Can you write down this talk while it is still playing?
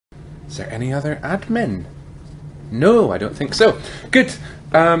Is there any other admin? No, I don't think so. Good.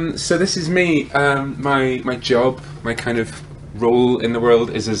 So this is me. My job, my kind of role in the world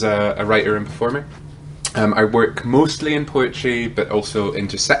is as a writer and performer. I work mostly in poetry, but also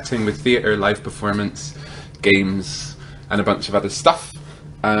intersecting with theatre, live performance, games, and a bunch of other stuff.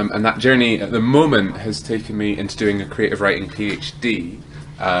 And that journey at the moment has taken me into doing a creative writing PhD,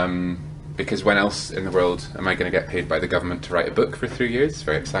 because when else in the world am I going to get paid by the government to write a book for 3 years?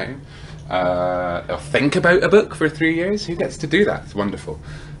 Very exciting. Or think about a book for 3 years? Who gets to do that? It's wonderful.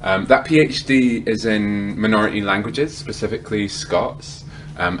 That PhD is in minority languages, specifically Scots,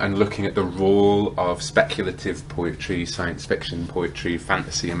 and looking at the role of speculative poetry, science fiction poetry,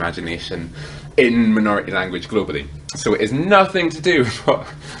 fantasy, imagination in minority language globally. So it is nothing to do with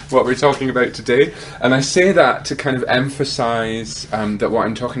what we're talking about today. And I say that to kind of emphasize that what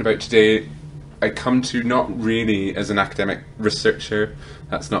I'm talking about today, I come to not really as an academic researcher.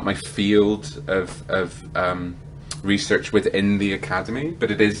 That's not my field of research within the academy,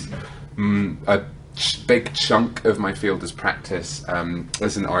 but it is a big chunk of my field as practice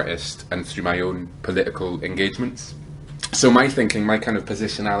as an artist and through my own political engagements. So my thinking, my kind of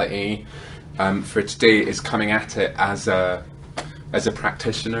positionality for today is coming at it as a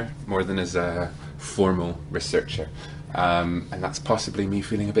practitioner more than as a formal researcher. And that's possibly me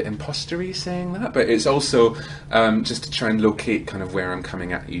feeling a bit impostery saying that, but it's also just to try and locate kind of where I'm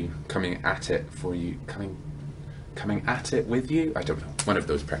coming at it for you, coming at it with you. I don't know, one of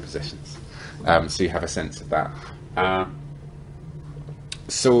those prepositions. So you have a sense of that.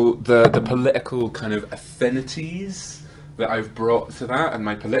 So the political kind of affinities that I've brought to that, and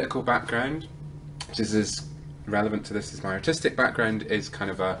my political background, which is as relevant to this as my artistic background, is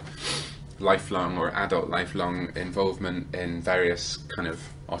kind of a lifelong or adult lifelong involvement in various kind of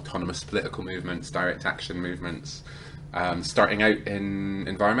autonomous political movements, direct action movements. Starting out in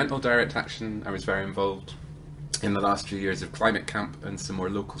environmental direct action, I was very involved in the last few years of Climate Camp and some more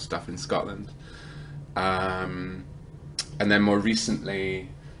local stuff in Scotland. And then more recently,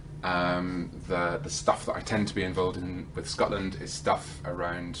 the stuff that I tend to be involved in with Scotland is stuff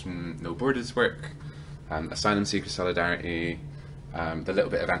around No Borders work, asylum seeker solidarity, the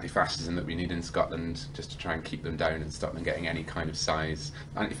little bit of anti-fascism that we need in Scotland just to try and keep them down and stop them getting any kind of size.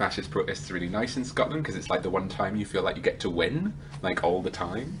 Anti-fascist protests are really nice in Scotland because it's like the one time you feel like you get to win, like all the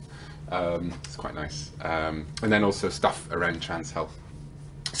time. It's quite nice. And then also stuff around trans health.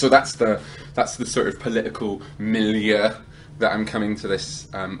 So that's the sort of political milieu that I'm coming to this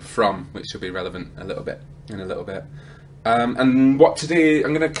from, which will be relevant in a little bit. And what today,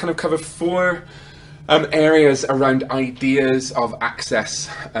 I'm going to kind of cover four areas around ideas of access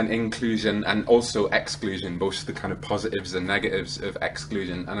and inclusion and also exclusion, both the kind of positives and negatives of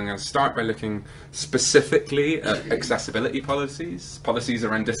exclusion. And I'm going to start by looking specifically at accessibility policies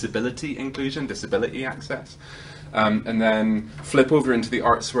around disability inclusion, disability access. And then flip over into the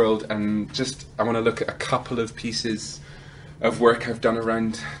arts world and I want to look at a couple of pieces of work I've done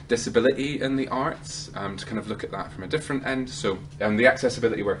around disability in the arts, to kind of look at that from a different end. So the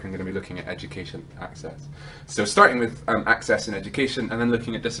accessibility work, I'm going to be looking at education access. So starting with access and education, and then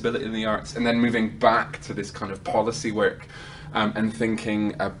looking at disability in the arts, and then moving back to this kind of policy work and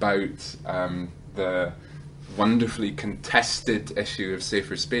thinking about the wonderfully contested issue of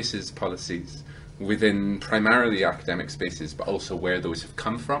safer spaces policies within primarily academic spaces, but also where those have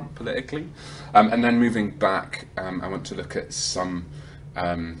come from politically. And then moving back, I want to look at some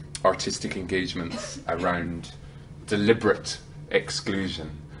artistic engagements around deliberate exclusion.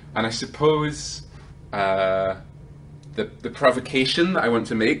 And I suppose the provocation that I want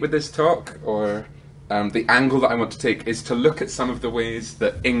to make with this talk, or the angle that I want to take, is to look at some of the ways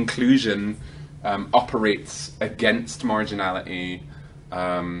that inclusion operates against marginality,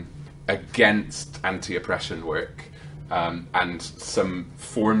 against anti-oppression work, and some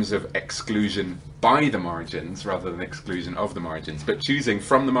forms of exclusion by the margins rather than exclusion of the margins. But choosing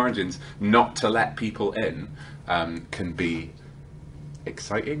from the margins not to let people in can be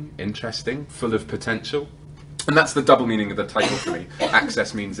exciting, interesting, full of potential. And that's the double meaning of the title for me.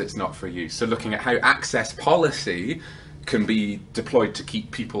 Access means it's not for you. So looking at how access policy can be deployed to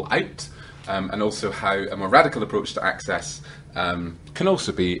keep people out, and also how a more radical approach to access can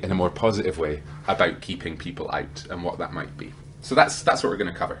also be, in a more positive way, about keeping people out and what that might be. So that's what we're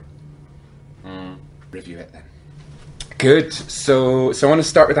going to cover. Review it then. Good. So I want to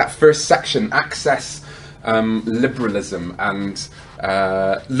start with that first section, access liberalism, and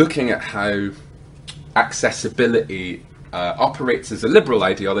looking at how accessibility operates as a liberal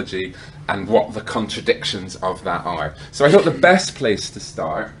ideology and what the contradictions of that are. So I thought the best place to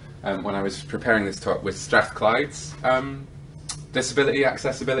start when I was preparing this talk was Strathclyde's disability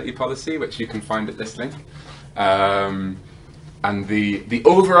accessibility policy, which you can find at this link, and the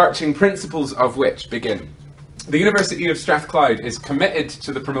overarching principles of which begin. The University of Strathclyde is committed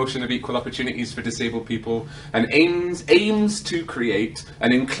to the promotion of equal opportunities for disabled people and aims to create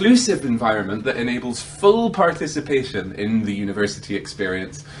an inclusive environment that enables full participation in the university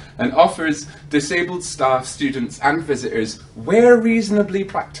experience and offers disabled staff, students and visitors, where reasonably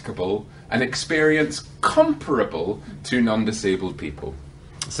practicable, an experience comparable to non-disabled people.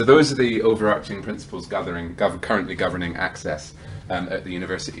 So those are the overarching principles currently governing access at the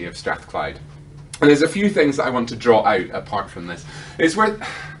University of Strathclyde. And there's a few things that I want to draw out apart from this. There's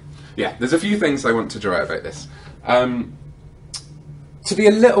a few things I want to draw out about this. To be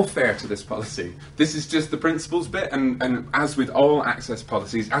a little fair to this policy, this is just the principles bit, and as with all access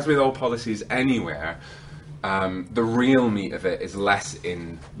policies, as with all policies anywhere, the real meat of it is less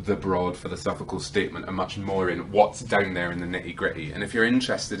in the broad philosophical statement and much more in what's down there in the nitty-gritty. And if you're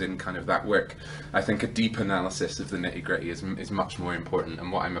interested in kind of that work, I think a deep analysis of the nitty-gritty is much more important,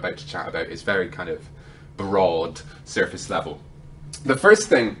 and what I'm about to chat about is very kind of broad, surface level. The first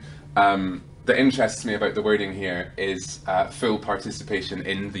thing that interests me about the wording here is full participation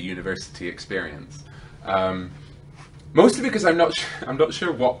in the university experience. Mostly because I'm not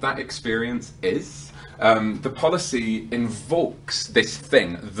sure what that experience is. The policy invokes this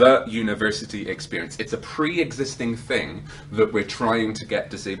thing, the university experience. It's a pre-existing thing that we're trying to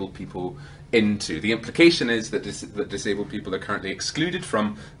get disabled people into. The implication is that disabled people are currently excluded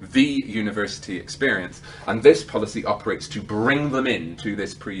from the university experience, and this policy operates to bring them into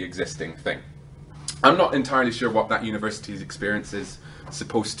this pre-existing thing. I'm not entirely sure what that university's experience is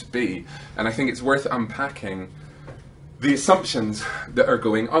supposed to be, and I think it's worth unpacking the assumptions that are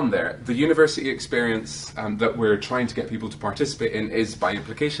going on there. The university experience that we're trying to get people to participate in is, by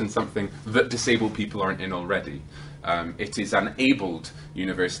implication, something that disabled people aren't in already. It is an abled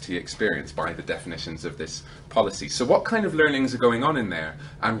university experience by the definitions of this policy. So what kind of learnings are going on in there,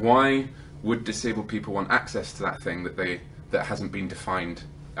 and why would disabled people want access to that thing that hasn't been defined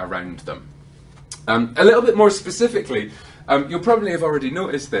around them? A little bit more specifically, you'll probably have already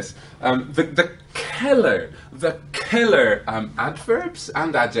noticed this. The killer adverbs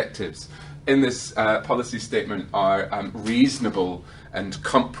and adjectives in this policy statement are reasonable and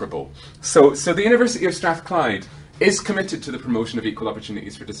comparable. So the University of Strathclyde is committed to the promotion of equal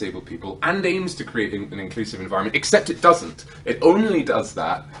opportunities for disabled people and aims to create an inclusive environment, except it doesn't. It only does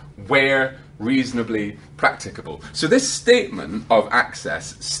that where reasonably practicable. So this statement of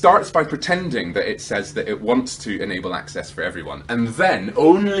access starts by pretending that it says that it wants to enable access for everyone, and then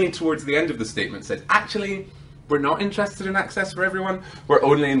only towards the end of the statement says, actually, we're not interested in access for everyone, we're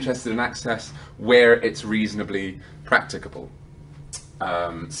only interested in access where it's reasonably practicable.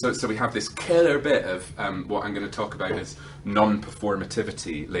 So we have this killer bit of what I'm going to talk about as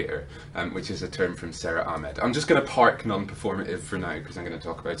non-performativity later, which is a term from Sara Ahmed. I'm just going to park non-performative for now because I'm going to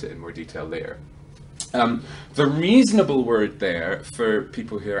talk about it in more detail later. The reasonable word there for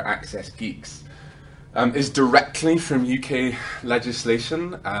people who are access geeks is directly from UK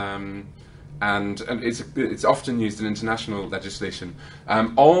legislation. And it's often used in international legislation.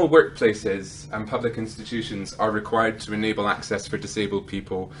 All workplaces and public institutions are required to enable access for disabled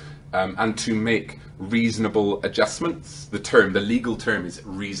people and to make reasonable adjustments. The legal term is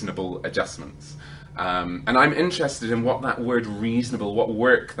reasonable adjustments. And I'm interested in what that word reasonable, what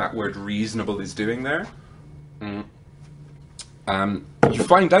work that word reasonable is doing there. You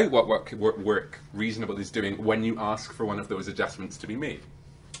find out what work reasonable is doing when you ask for one of those adjustments to be made.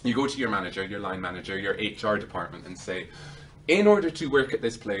 You go to your manager, your line manager, your HR department and say, in order to work at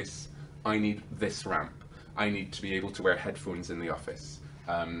this place, I need this ramp. I need to be able to wear headphones in the office.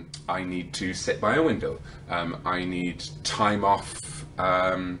 I need to sit by a window. I need time off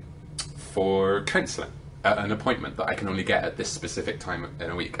for counselling, an appointment that I can only get at this specific time in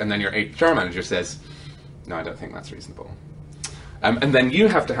a week. And then your HR manager says, no, I don't think that's reasonable. And then you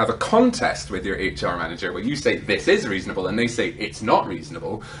have to have a contest with your HR manager where you say this is reasonable and they say it's not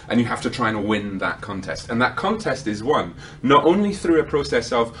reasonable, and you have to try and win that contest. And that contest is won not only through a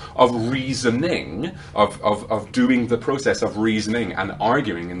process of reasoning, of doing the process of reasoning and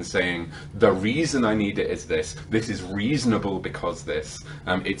arguing and saying the reason I need it is this is reasonable because this,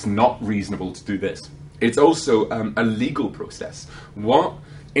 it's not reasonable to do this. It's also a legal process. What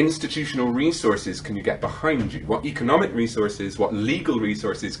institutional resources can you get behind you? What economic resources, what legal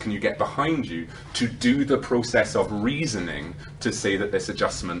resources can you get behind you to do the process of reasoning to say that this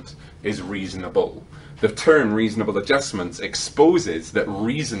adjustment is reasonable? The term reasonable adjustments exposes that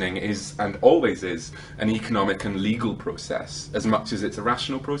reasoning is, and always is, an economic and legal process as much as it's a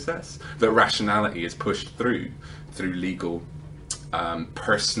rational process. That rationality is pushed through legal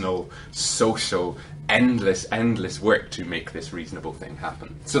personal, social, endless work to make this reasonable thing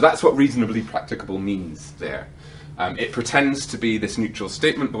happen. So that's what reasonably practicable means there. It pretends to be this neutral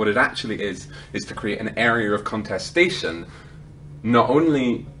statement, but what it actually is to create an area of contestation, not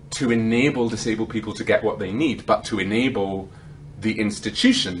only to enable disabled people to get what they need, but to enable the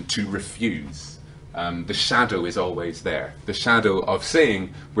institution to refuse. The shadow is always there. The shadow of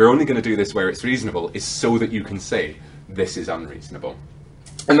saying, we're only going to do this where it's reasonable, is so that you can say, this is unreasonable.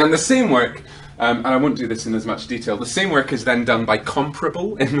 And then the same work, and I won't do this in as much detail, the same work is then done by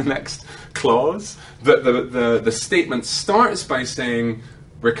comparable in the next clause. The statement starts by saying,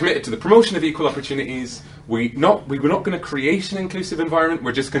 we're committed to the promotion of equal opportunities. We're not going to create an inclusive environment.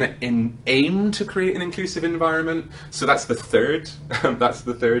 We're just going to aim to create an inclusive environment. So that's the third. That's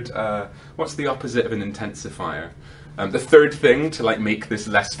the third. What's the opposite of an intensifier? The third thing to like make this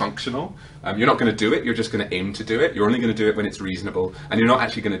less functional. You're not going to do it. You're just going to aim to do it. You're only going to do it when it's reasonable, and you're not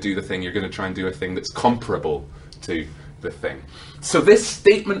actually going to do the thing. You're going to try and do a thing that's comparable to the thing. So this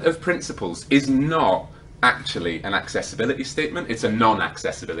statement of principles is not actually an accessibility statement. It's a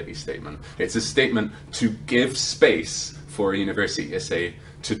non-accessibility statement. It's a statement to give space for a university to say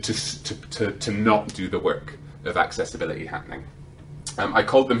to not do the work of accessibility happening. I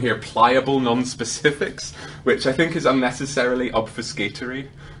called them here pliable non-specifics, which I think is unnecessarily obfuscatory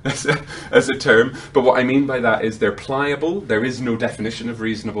as a term. But what I mean by that is they're pliable. There is no definition of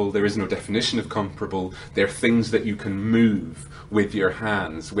reasonable. There is no definition of comparable. They're things that you can move with your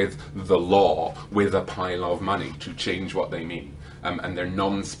hands, with the law, with a pile of money to change what they mean. And they're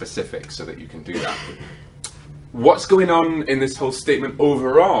non-specific so that you can do that. What's going on in this whole statement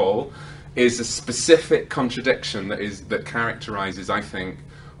overall is a specific contradiction that characterises, I think,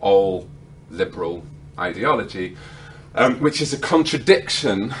 all liberal ideology, which is a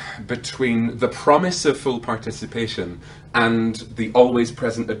contradiction between the promise of full participation and the always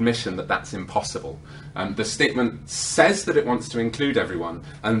present admission that that's impossible. The statement says that it wants to include everyone,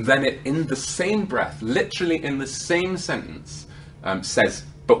 and then it, in the same breath, literally in the same sentence, says,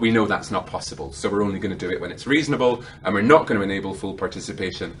 but we know that's not possible, so we're only going to do it when it's reasonable, and we're not going to enable full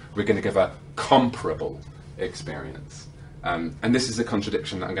participation. We're going to give a comparable experience. And this is a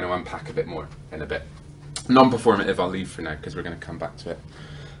contradiction that I'm going to unpack a bit more in a bit. Non-performative I'll leave for now, because we're going to come back to it.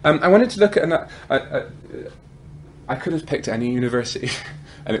 I wanted to look at I could have picked any university,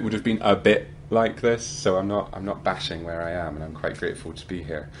 and it would have been a bit like this, so I'm not bashing where I am, and I'm quite grateful to be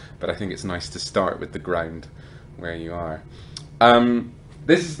here. But I think it's nice to start with the ground where you are.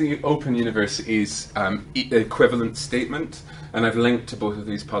 This is the Open University's equivalent statement, and I've linked to both of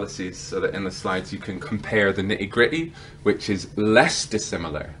these policies so that in the slides you can compare the nitty-gritty, which is less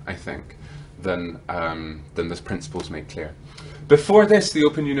dissimilar, I think, than the principles make clear. Before this, the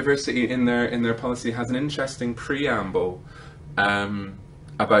Open University in their policy has an interesting preamble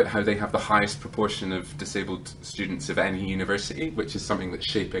about how they have the highest proportion of disabled students of any university, which is something that's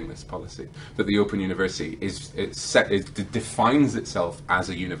shaping this policy. That the Open University it defines itself as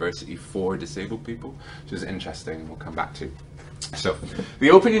a university for disabled people, which is interesting, and we'll come back to. So, the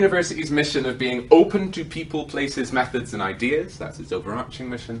Open University's mission of being open to people, places, methods and ideas, that's its overarching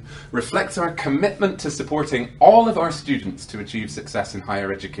mission, reflects our commitment to supporting all of our students to achieve success in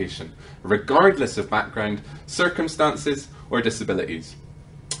higher education, regardless of background, circumstances or disabilities.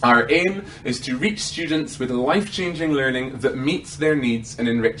 Our aim is to reach students with life-changing learning that meets their needs and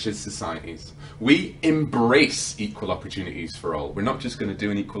enriches societies. We embrace equal opportunities for all. We're not just going to do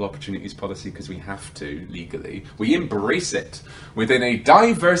an equal opportunities policy because we have to legally. We embrace it within a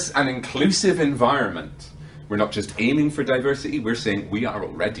diverse and inclusive environment. We're not just aiming for diversity, we're saying we are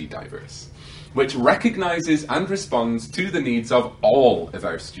already diverse, which recognises and responds to the needs of all of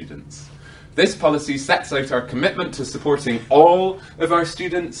our students. This policy sets out our commitment to supporting all of our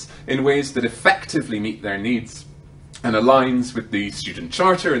students in ways that effectively meet their needs and aligns with the Student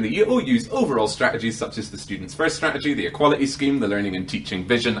Charter and the OU's overall strategies such as the Students' First Strategy, the Equality Scheme, the Learning and Teaching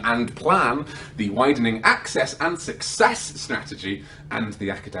Vision and Plan, the Widening Access and Success Strategy, and the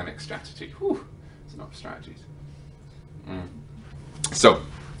Academic Strategy. Whew, it's a lot of strategies. So,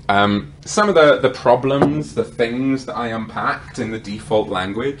 some of the problems, the things that I unpacked in the default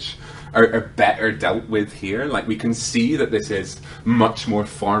language are better dealt with here. Like, we can see that this is much more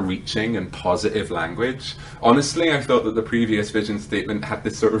far-reaching and positive language. Honestly, I thought that the previous vision statement had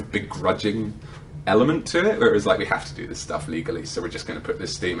this sort of begrudging element to it, where it was like, we have to do this stuff legally, so we're just going to put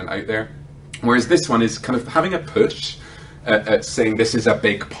this statement out there. Whereas this one is kind of having a push at saying this is a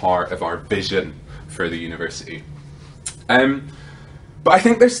big part of our vision for the university. But I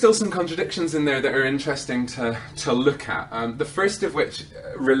think there's still some contradictions in there that are interesting to look at. The first of which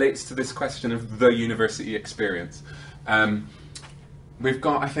relates to this question of the university experience. we've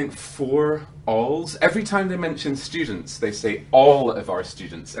got, I think, 4 alls. Every time they mention students, they say all of our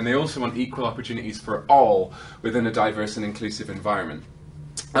students, and they also want equal opportunities for all within a diverse and inclusive environment.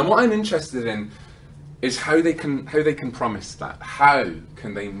 And what I'm interested in is how they can promise that. How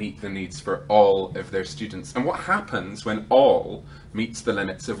can they meet the needs for all of their students? And what happens when all meets the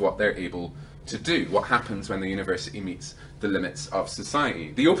limits of what they're able to do? What happens when the university meets the limits of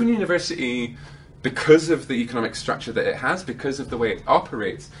society? The Open University, because of the economic structure that it has, because of the way it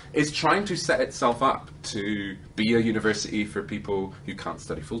operates, is trying to set itself up to be a university for people who can't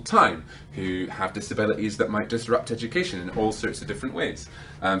study full time, who have disabilities that might disrupt education in all sorts of different ways,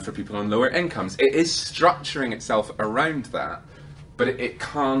 for people on lower incomes. It is structuring itself around that, but it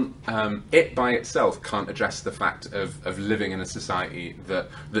can't, it by itself can't address the fact of living in a society that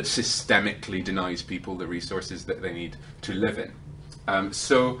systemically denies people the resources that they need to live in.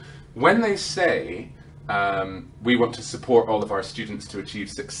 So when they say we want to support all of our students to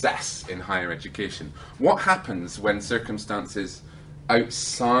achieve success in higher education, what happens when circumstances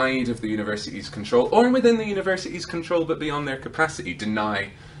outside of the university's control, or within the university's control but beyond their capacity,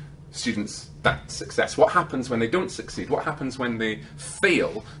 deny students that success? What happens when they don't succeed? What happens when they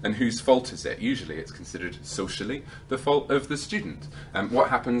fail, and whose fault is it? Usually it's considered socially the fault of the student. What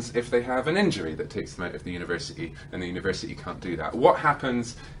happens if they have an injury that takes them out of the university and the university can't do that? What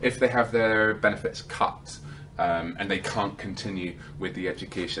happens if they have their benefits cut and they can't continue with the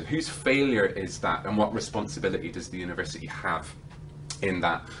education? Whose failure is that, and what responsibility does the university have in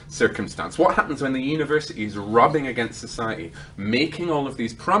that circumstance? What happens when the university is rubbing against society, making all of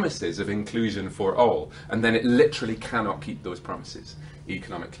these promises of inclusion for all, and then it literally cannot keep those promises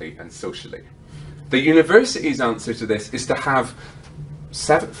economically and socially? The university's answer to this is to have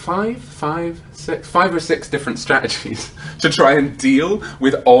 5 or 6 different strategies to try and deal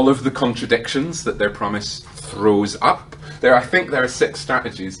with all of the contradictions that their promise throws up. I think there are 6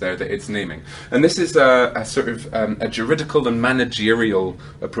 strategies there that it's naming. And this is a sort of a juridical and managerial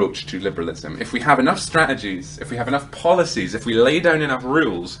approach to liberalism. If we have enough strategies, if we have enough policies, if we lay down enough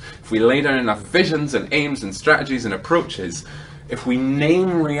rules, if we lay down enough visions and aims and strategies and approaches, if we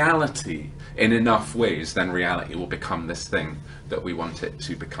name reality in enough ways, then reality will become this thing that we want it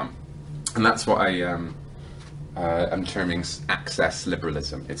to become. And that's what I'm terming access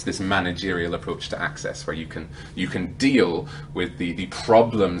liberalism. It's this managerial approach to access, where you can deal with the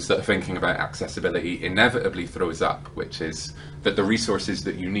problems that thinking about accessibility inevitably throws up, which is that the resources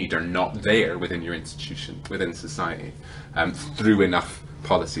that you need are not there within your institution, within society, through enough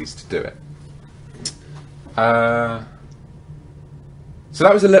policies to do it. So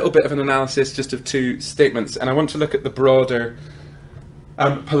that was a little bit of an analysis just of 2 statements, and I want to look at the broader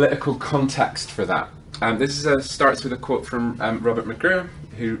political context for that. This starts with a quote from Robert McRuer,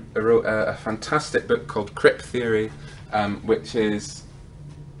 who wrote a fantastic book called Crip Theory, which is,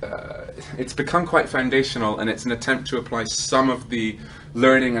 it's become quite foundational, and it's an attempt to apply some of the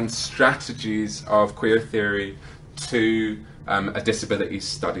learning and strategies of queer theory to a disability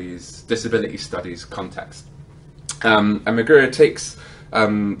studies context. And McRuer takes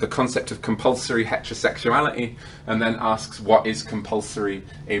the concept of compulsory heterosexuality and then asks, what is compulsory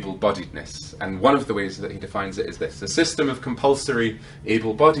able-bodiedness? And one of the ways that he defines it is this: a system of compulsory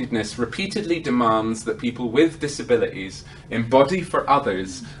able-bodiedness repeatedly demands that people with disabilities embody for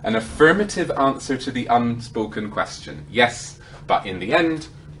others an affirmative answer to the unspoken question, yes, but in the end,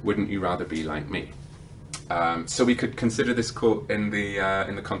 wouldn't you rather be like me? So we could consider this quote in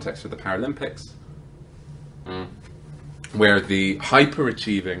the context of the Paralympics, where the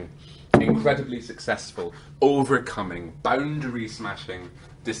hyper-achieving, incredibly successful, overcoming, boundary-smashing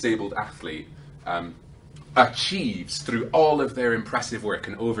disabled athlete achieves, through all of their impressive work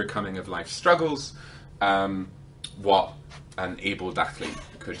and overcoming of life's struggles, what an abled athlete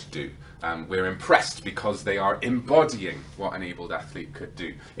could do. We're impressed because they are embodying what an abled athlete could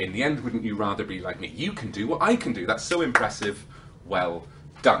do. In the end, wouldn't you rather be like me? You can do what I can do. That's so impressive. Well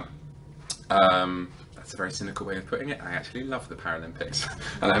done. That's a very cynical way of putting it. I actually love the Paralympics,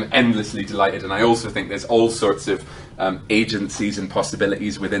 and I'm endlessly delighted, and I also think there's all sorts of agencies and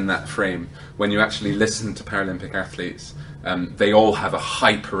possibilities within that frame. When you actually listen to Paralympic athletes, they all have a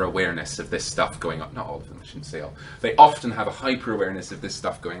hyper-awareness of this stuff going on. Not all of them, I shouldn't say all. They often have a hyper-awareness of this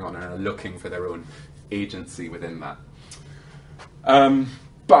stuff going on and are looking for their own agency within that.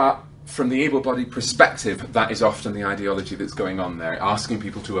 But from the able-bodied perspective, that is often the ideology that's going on there, asking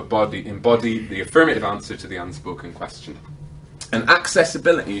people to embody the affirmative answer to the unspoken question. And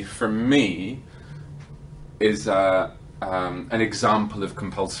accessibility, for me, is an example of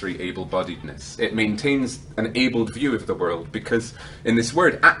compulsory able-bodiedness. It maintains an abled view of the world, because in this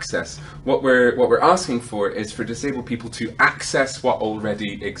word access, what we're asking for is for disabled people to access what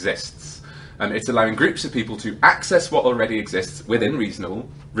already exists. It's allowing groups of people to access what already exists within reason,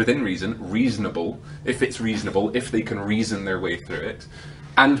 reasonable, if it's reasonable, if they can reason their way through it,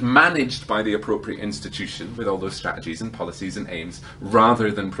 and managed by the appropriate institution with all those strategies and policies and aims, rather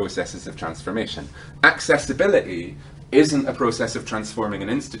than processes of transformation. Accessibility isn't a process of transforming an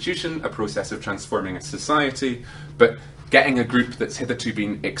institution, a process of transforming a society, but getting a group that's hitherto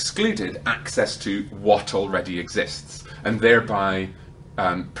been excluded access to what already exists, and thereby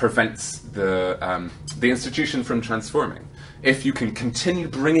prevents the institution from transforming. If you can continue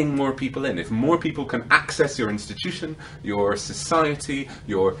bringing more people in, if more people can access your institution, your society,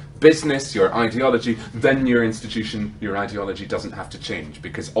 your business, your ideology, then your institution, your ideology doesn't have to change,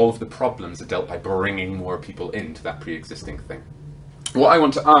 because all of the problems are dealt by bringing more people into that pre-existing thing. What I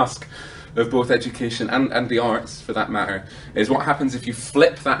want to ask of both education and the arts, for that matter, is what happens if you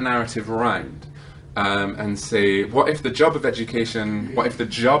flip that narrative around and say, what if the job of education, what if the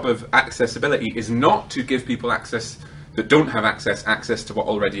job of accessibility is not to give people access that don't have access to what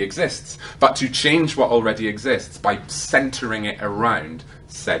already exists, but to change what already exists by centering it around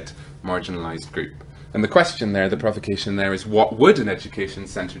said marginalised group. And the question there, the provocation there, is what would an education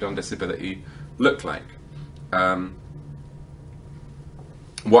centred on disability look like?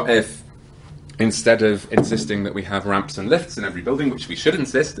 What if, instead of insisting that we have ramps and lifts in every building, which we should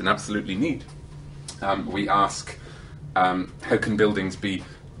insist and absolutely need, we ask how can buildings be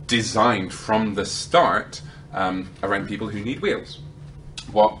designed from the start around people who need wheels?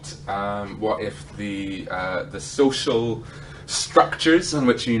 What if the social structures on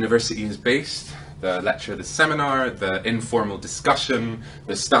which a university is based, the lecture, the seminar, the informal discussion,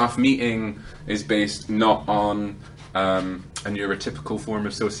 the staff meeting, is based not on a neurotypical form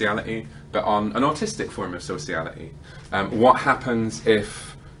of sociality, but on an autistic form of sociality? What happens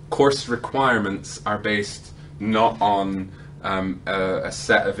if course requirements are based not on a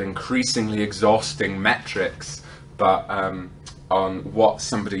set of increasingly exhausting metrics, but on what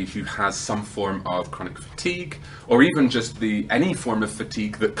somebody who has some form of chronic fatigue, or even just any form of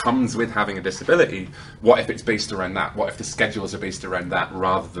fatigue that comes with having a disability, what if it's based around that? What if the schedules are based around that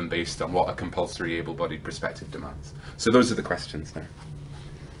rather than based on what a compulsory able-bodied perspective demands? So those are the questions there.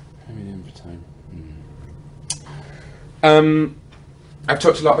 How are we doing for time? I've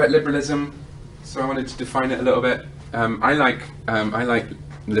talked a lot about liberalism, so I wanted to define it a little bit. I like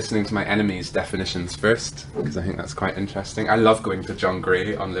listening to my enemies' definitions first, because I think that's quite interesting. I love going to John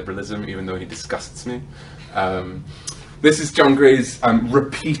Gray on liberalism, even though he disgusts me. This is John Gray's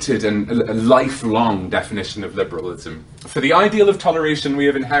repeated and lifelong definition of liberalism. For the ideal of toleration, we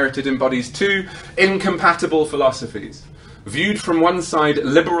have inherited embodies two incompatible philosophies. Viewed from one side,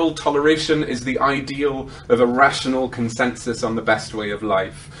 liberal toleration is the ideal of a rational consensus on the best way of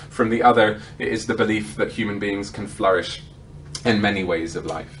life. From the other, it is the belief that human beings can flourish in many ways of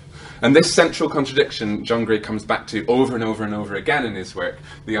life. And this central contradiction John Gray comes back to over and over and over again in his work,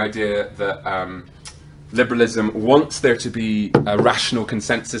 the idea that liberalism wants there to be a rational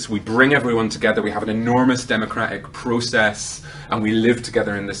consensus. We bring everyone together, we have an enormous democratic process, and we live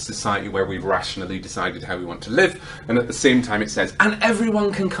together in this society where we've rationally decided how we want to live. And at the same time it says, and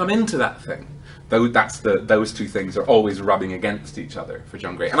everyone can come into that thing. Though those two things are always rubbing against each other for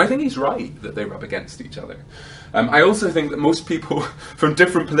John Gray. And I think he's right that they rub against each other. I also think that most people from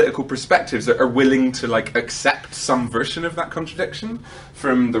different political perspectives are willing to accept some version of that contradiction.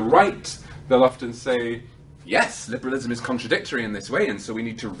 From the right, they'll often say, yes, liberalism is contradictory in this way, and so we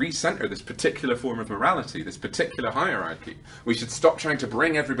need to recenter this particular form of morality, this particular hierarchy. We should stop trying to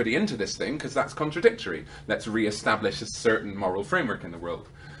bring everybody into this thing, because that's contradictory. Let's re-establish a certain moral framework in the world.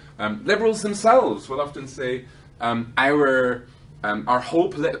 Liberals themselves will often say, our whole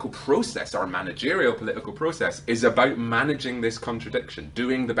political process, our managerial political process, is about managing this contradiction,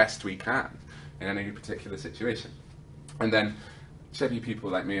 doing the best we can in any particular situation. And then chubby people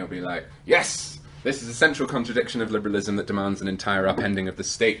like me will be like, yes, this is a central contradiction of liberalism that demands an entire upending of the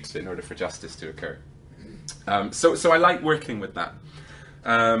state in order for justice to occur. So I like working with that.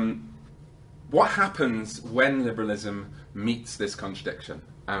 What happens when liberalism meets this contradiction?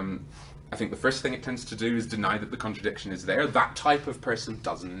 I think the first thing it tends to do is deny that the contradiction is there. That type of person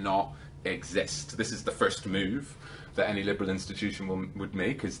does not exist. This is the first move that any liberal institution would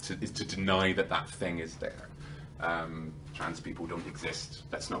make, is to deny that that thing is there. Trans people don't exist.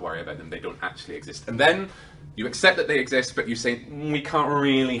 Let's not worry about them. They don't actually exist. And then you accept that they exist, but you say, we can't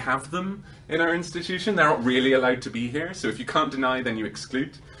really have them in our institution. They're not really allowed to be here. So if you can't deny, then you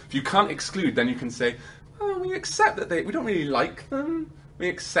exclude. If you can't exclude, then you can say, oh, we accept that we don't really like them. We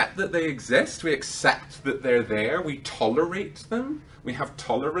accept that they exist. We accept that they're there. We tolerate them. We have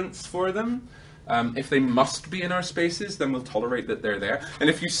tolerance for them. If they must be in our spaces, then we'll tolerate that they're there. And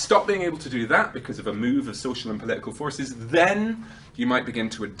if you stop being able to do that because of a move of social and political forces, then you might begin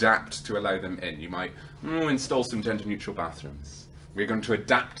to adapt to allow them in. You might install some gender-neutral bathrooms. We're going to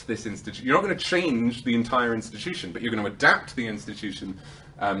adapt this institution. You're not going to change the entire institution, but you're going to adapt the institution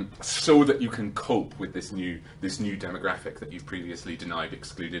so that you can cope with this new demographic that you've previously denied,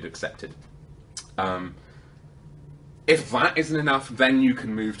 excluded, accepted. If that isn't enough, then you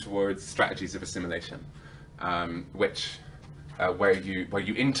can move towards strategies of assimilation, where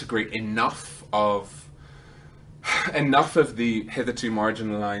you integrate enough of the hitherto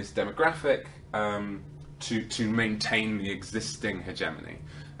marginalised demographic to maintain the existing hegemony.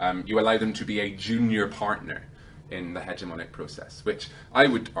 You allow them to be a junior partner in the hegemonic process, which I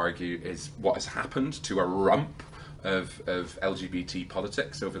would argue is what has happened to a rump of LGBT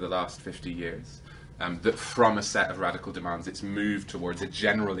politics over the last 50 years. That from a set of radical demands, it's moved towards a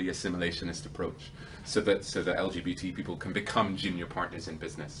generally assimilationist approach, so that LGBT people can become junior partners in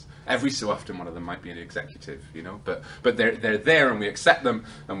business. Every so often, one of them might be an executive, you know, but they're there, and we accept them,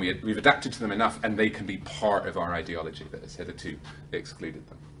 and we've adapted to them enough, and they can be part of our ideology that has hitherto excluded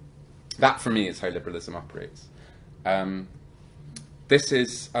them. That, for me, is how liberalism operates. This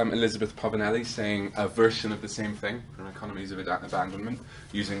is Elizabeth Povinelli saying a version of the same thing from Economies of Abandonment,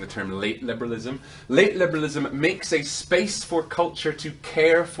 using the term late liberalism. Late liberalism makes a space for culture to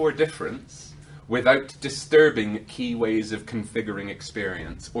care for difference without disturbing key ways of configuring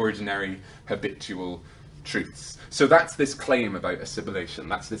experience, ordinary habitual truths. So that's this claim about assimilation.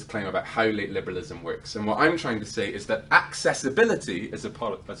 That's this claim about how late liberalism works. And what I'm trying to say is that accessibility as a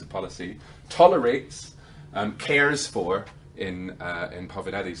policy tolerates, cares for, in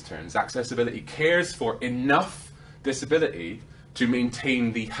Povinelli's terms, accessibility cares for enough disability to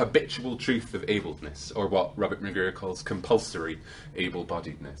maintain the habitual truth of abledness, or what Robert McRuer calls compulsory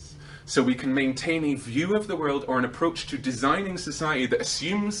able-bodiedness. So we can maintain a view of the world or an approach to designing society that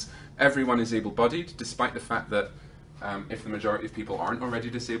assumes everyone is able-bodied, despite the fact that if the majority of people aren't already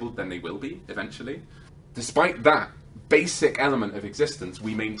disabled, then they will be eventually. Despite that basic element of existence,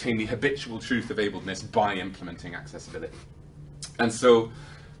 we maintain the habitual truth of abledness by implementing accessibility. And so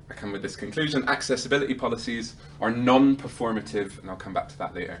I come with this conclusion: accessibility policies are non-performative, and I'll come back to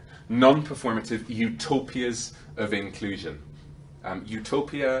that later, non-performative utopias of inclusion.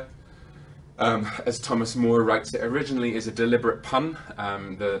 Utopia, as Thomas More writes it originally, is a deliberate pun.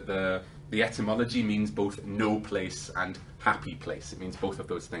 The etymology means both no place and happy place. It means both of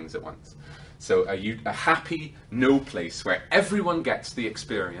those things at once. So a happy no place where everyone gets the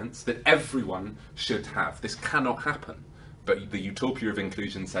experience that everyone should have. This cannot happen, but the utopia of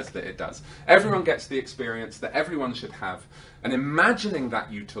inclusion says that it does. Everyone gets the experience that everyone should have, and imagining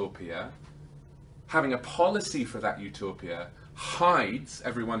that utopia, having a policy for that utopia, hides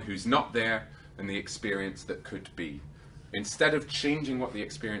everyone who's not there and the experience that could be. Instead of changing what the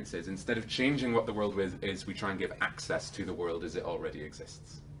experience is, instead of changing what the world is, we try and give access to the world as it already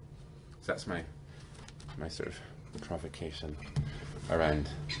exists. So that's my sort of provocation around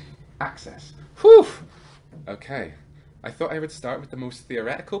access. Whew! Okay. I thought I would start with the most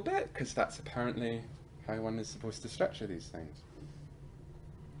theoretical bit, because that's apparently how one is supposed to structure these things.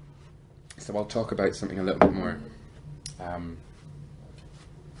 So I'll talk about something a little bit more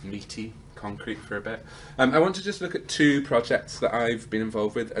meaty, concrete for a bit. I want to just look at two projects that I've been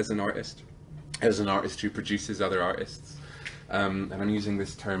involved with as an artist who produces other artists. And I'm using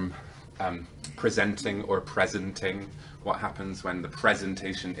this term presenting or presenting, what happens when the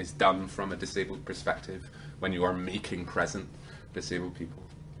presentation is done from a disabled perspective, when you are making present disabled people.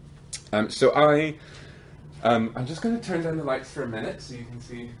 So I'm just going to turn down the lights for a minute so you can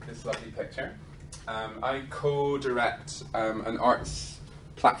see this lovely picture. I co-direct an arts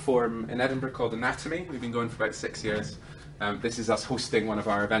platform in Edinburgh called Anatomy. We've been going for about 6 years. This is us hosting one of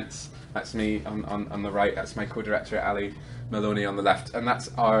our events. That's me on the right. That's my co-director, Ali Maloney, on the left. And that's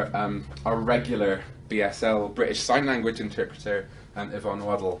our regular BSL, British Sign Language interpreter, Yvonne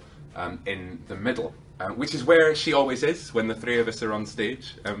Waddle, in the middle. Which is where she always is when the three of us are on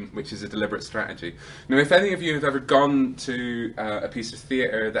stage, which is a deliberate strategy. Now, if any of you have ever gone to a piece of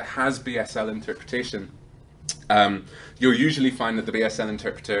theatre that has BSL interpretation, you'll usually find that the BSL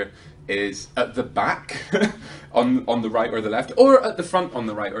interpreter is at the back on the right or the left, or at the front on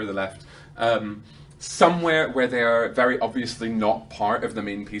the right or the left, somewhere where they are very obviously not part of the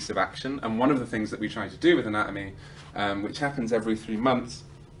main piece of action. And one of the things that we try to do with Anatomy, which happens every 3 months,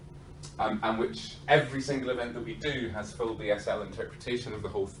 and which every single event that we do has full BSL interpretation of the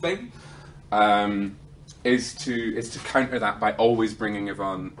whole thing, is to counter that by always bringing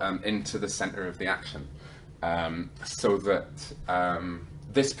Yvonne into the centre of the action, so that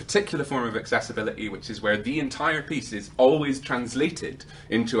this particular form of accessibility, which is where the entire piece is always translated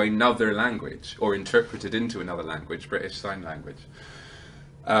into another language or interpreted into another language, British Sign Language,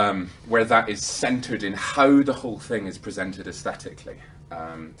 where that is centred in how the whole thing is presented aesthetically,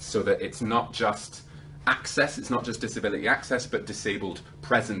 so that it's not just access, it's not just disability access, but disabled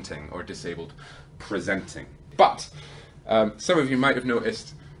presenting or disabled presenting. But some of you might have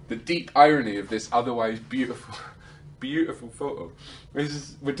noticed the deep irony of this otherwise beautiful photo.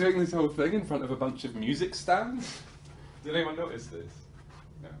 We're doing this whole thing in front of a bunch of music stands. Did anyone notice this?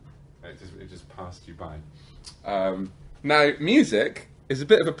 No, it just passed you by. Now, music is a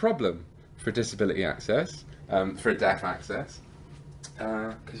bit of a problem for disability access, for deaf access,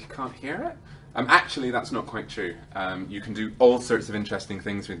 because you can't hear it. Actually, that's not quite true. You can do all sorts of interesting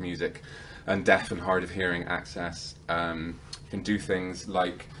things with music and deaf and hard of hearing access. You can do things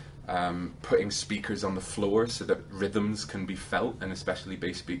like putting speakers on the floor so that rhythms can be felt, and especially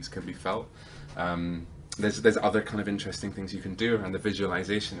bass beats can be felt. There's other kind of interesting things you can do around the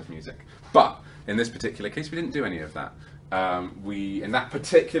visualization of music. But in this particular case, we didn't do any of that. In that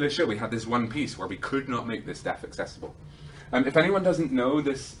particular show, we had this one piece where we could not make this deaf accessible. If anyone doesn't know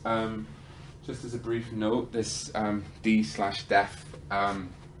this, just as a brief note, this D/deaf,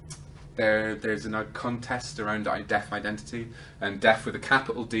 there's a contest around deaf identity, and deaf with a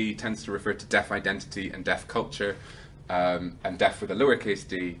capital D tends to refer to deaf identity and deaf culture, and deaf with a lowercase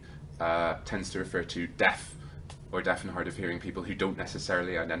d tends to refer to deaf or deaf and hard of hearing people who don't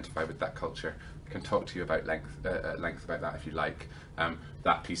necessarily identify with that culture. I can talk to you about at length about that if you like.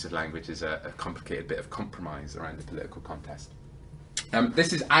 That piece of language is a complicated bit of compromise around the political contest.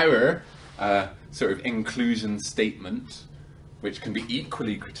 This is our sort of inclusion statement, which can be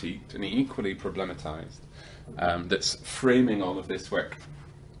equally critiqued and equally problematized, that's framing all of this work.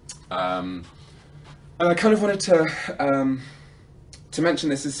 And I kind of wanted to mention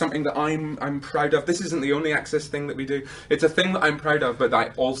this as something that I'm proud of. This isn't the only access thing that we do. It's a thing that I'm proud of, but I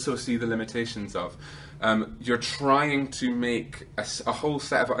also see the limitations of. You're trying to make a whole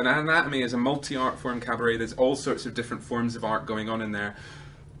set of... An anatomy is a multi-art form cabaret. There's all sorts of different forms of art going on in there.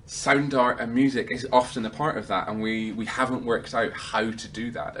 Sound art and music is often a part of that, and we haven't worked out how to do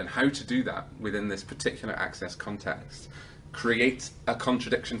that, and how to do that within this particular access context creates a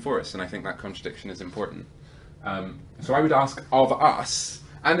contradiction for us, and I think that contradiction is important. So I would ask of us,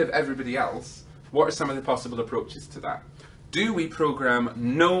 and of everybody else, what are some of the possible approaches to that? Do we program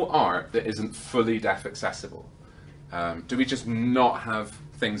no art that isn't fully deaf accessible? Do we just not have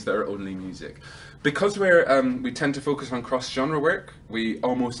things that are only music? Because we tend to focus on cross-genre work, we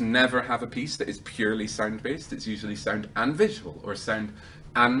almost never have a piece that is purely sound-based. It's usually sound and visual, or sound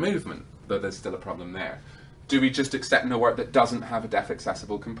and movement, though there's still a problem there. Do we just accept no art that doesn't have a deaf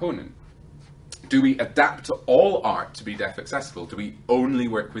accessible component? Do we adapt to all art to be deaf accessible? Do we only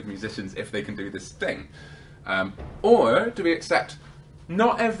work with musicians if they can do this thing? Or do we accept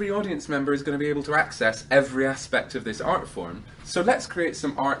not every audience member is going to be able to access every aspect of this art form, so let's create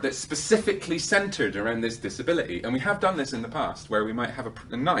some art that's specifically centred around this disability? And we have done this in the past, where we might have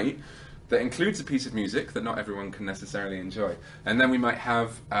a night that includes a piece of music that not everyone can necessarily enjoy, and then we might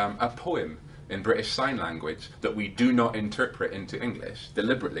have a poem in British Sign Language that we do not interpret into English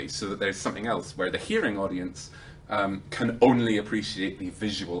deliberately, so that there's something else where the hearing audience can only appreciate the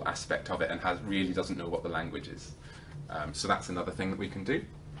visual aspect of it and really doesn't know what the language is. So that's another thing that we can do.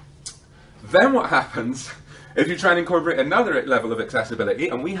 Then what happens if you try and incorporate another level of accessibility,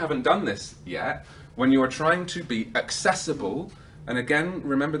 and we haven't done this yet, when you are trying to be accessible, and again,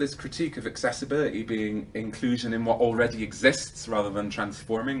 remember this critique of accessibility being inclusion in what already exists rather than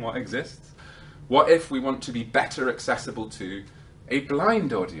transforming what exists. What if we want to be better accessible to a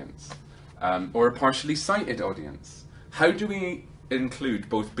blind audience, or a partially sighted audience? How do we include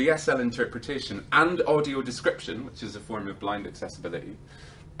both BSL interpretation and audio description, which is a form of blind accessibility,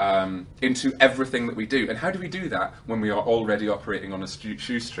 into everything that we do? And how do we do that when we are already operating on a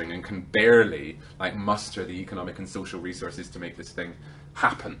shoestring and can barely muster the economic and social resources to make this thing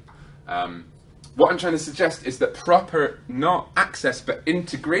happen? What I'm trying to suggest is that proper, not access, but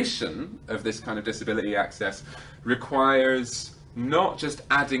integration of this kind of disability access requires not just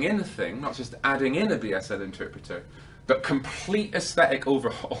adding in a thing, not just adding in a BSL interpreter, but complete aesthetic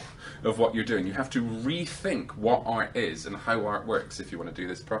overhaul of what you're doing. You have to rethink what art is and how art works if you want to do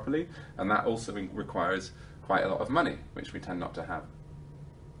this properly, and that also requires quite a lot of money, which we tend not to have.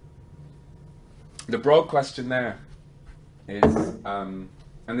 The broad question there is,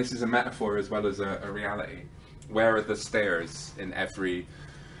 and this is a metaphor as well as a reality, where are the stairs in every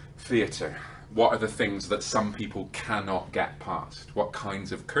theatre? what are the things that some people cannot get past? What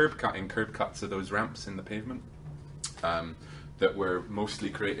kinds of curb cuts are those ramps in the pavement that were mostly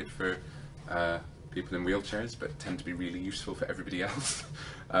created for people in wheelchairs, but tend to be really useful for everybody else,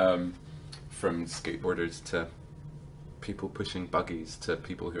 from skateboarders to people pushing buggies to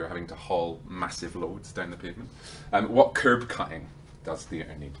people who are having to haul massive loads down the pavement. What curb cutting does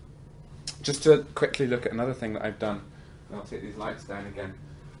theatre need? Just to quickly look at another thing that I've done, and I'll take these lights down again.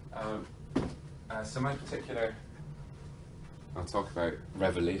 So my particular, I'll talk about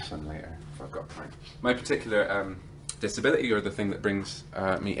revelation later if I've got time. My particular disability, or the thing that brings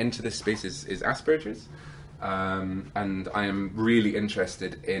me into this space, is Asperger's. And I am really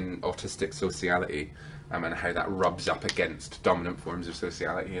interested in autistic sociality and how that rubs up against dominant forms of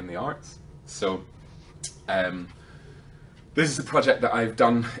sociality in the arts. So this is a project that I've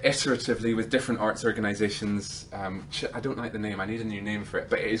done iteratively with different arts organisations. I don't like the name, I need a new name for it,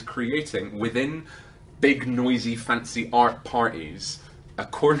 but it is creating, within big, noisy, fancy art parties, a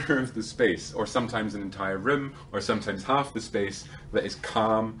corner of the space, or sometimes an entire room, or sometimes half the space, that is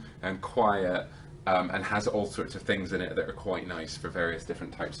calm and quiet, and has all sorts of things in it that are quite nice for various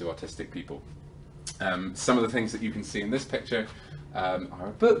different types of autistic people. Some of the things that you can see in this picture are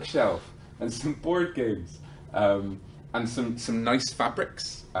a bookshelf and some board games, and some nice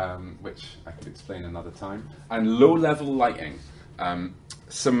fabrics, which I could explain another time, and low-level lighting.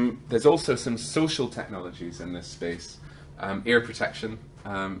 There's also some social technologies in this space. Ear protection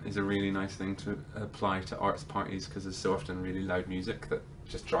is a really nice thing to apply to arts parties, because there's so often really loud music that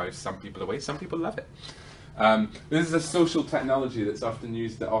just drives some people away. Some people love it. This is a social technology that's often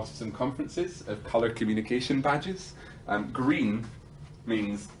used at autism conferences, of colour communication badges. Green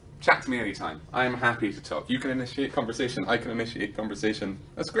means chat to me anytime. I'm happy to talk. You can initiate conversation, I can initiate conversation.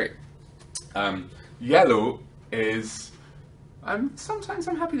 That's great. Yellow is, sometimes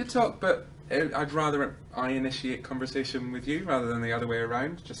I'm happy to talk, but I'd rather I initiate conversation with you rather than the other way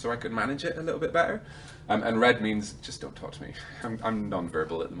around, just so I could manage it a little bit better. And red means just don't talk to me. I'm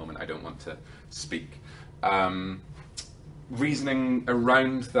non-verbal at the moment, I don't want to speak. Reasoning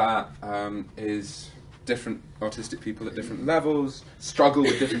around that is different autistic people at different levels struggle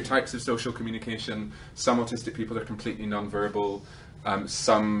with different types of social communication. Some autistic people are completely non-verbal.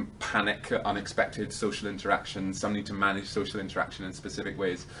 Some panic at unexpected social interaction. Some need to manage social interaction in specific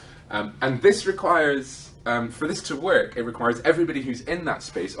ways. And this requires, for this to work, it requires everybody who's in that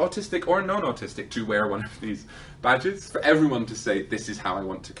space, autistic or non-autistic, to wear one of these badges, for everyone to say, this is how I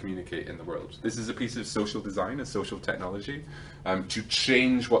want to communicate in the world. This is a piece of social design, a social technology, to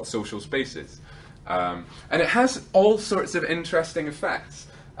change what social space is. And it has all sorts of interesting effects.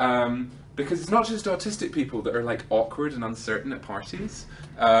 Because it's not just autistic people that are like awkward and uncertain at parties.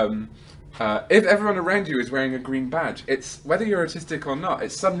 If everyone around you is wearing a green badge, it's, whether you're autistic or not,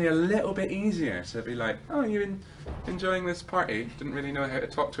 it's suddenly a little bit easier to be like, oh, you're enjoying this party? Didn't really know how to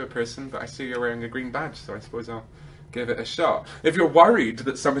talk to a person, but I see you're wearing a green badge, so I suppose I'll give it a shot. If you're worried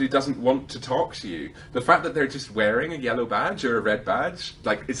that somebody doesn't want to talk to you, the fact that they're just wearing a yellow badge or a red badge,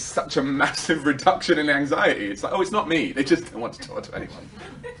 like, is such a massive reduction in anxiety. It's like, oh, it's not me, they just don't want to talk to anyone.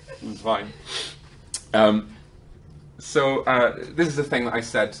 It's fine. This is the thing that I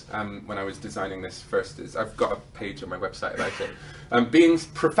said when I was designing this first, is I've got a page on my website about it. Being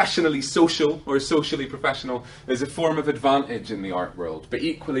professionally social, or socially professional, is a form of advantage in the art world, but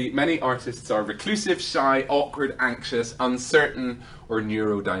equally many artists are reclusive, shy, awkward, anxious, uncertain, or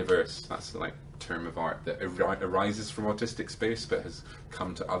neurodiverse. That's the term of art that arises from autistic space but has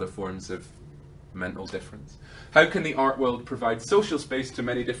come to other forms of mental difference. How can the art world provide social space to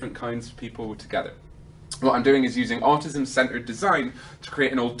many different kinds of people together? What I'm doing is using autism-centered design to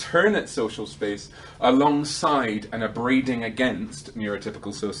create an alternate social space alongside and abrading against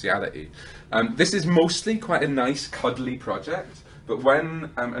neurotypical sociality. This is mostly quite a nice, cuddly project, but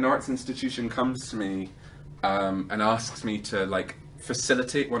when an arts institution comes to me and asks me to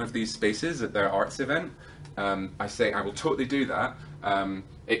facilitate one of these spaces at their arts event, I say I will totally do that.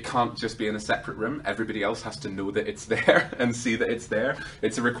 It can't just be in a separate room. Everybody else has to know that it's there and see that it's there.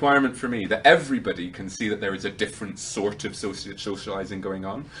 It's a requirement for me that everybody can see that there is a different sort of socializing going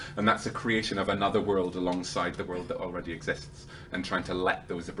on, and that's a creation of another world alongside the world that already exists, and trying to let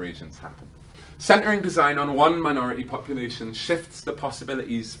those abrasions happen. Centering design on one minority population shifts the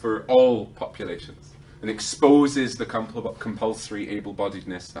possibilities for all populations and exposes the compulsory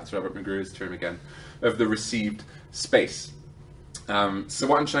able-bodiedness, that's Robert McRuer's term again, of the received space. So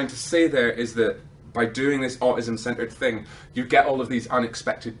what I'm trying to say there is that by doing this autism-centered thing, you get all of these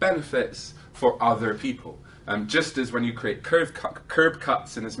unexpected benefits for other people. Just as when you create curb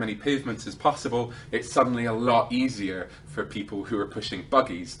cuts in as many pavements as possible, it's suddenly a lot easier for people who are pushing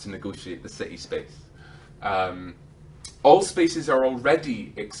buggies to negotiate the city space. All spaces are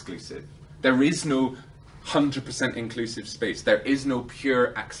already exclusive. There is no 100% inclusive space. There is no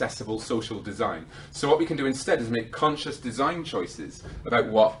pure accessible social design. So what we can do instead is make conscious design choices about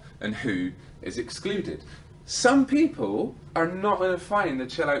what and who is excluded. Some people are not going to find the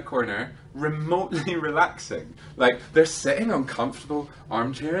chill out corner remotely relaxing. Like, they're sitting on comfortable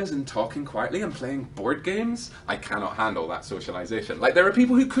armchairs and talking quietly and playing board games. I cannot handle that socialization. Like, there are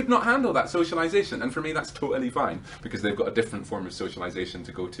people who could not handle that socialization, and for me that's totally fine, because they've got a different form of socialization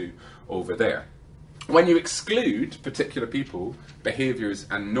to go to over there. When you exclude particular people, behaviours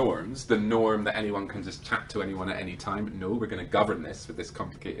and norms, the norm that anyone can just chat to anyone at any time, no, we're going to govern this with this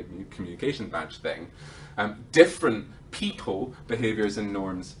complicated new communication badge thing, different people, behaviours and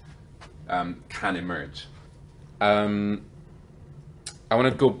norms can emerge. I want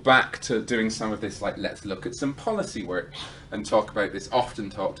to go back to doing some of this, like, let's look at some policy work and talk about this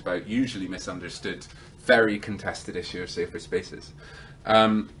often talked about, usually misunderstood, very contested issue of safer spaces.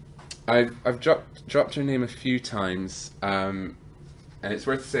 I've dropped your name a few times, and it's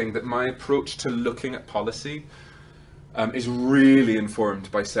worth saying that my approach to looking at policy is really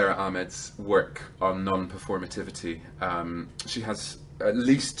informed by Sara Ahmed's work on non-performativity. She has at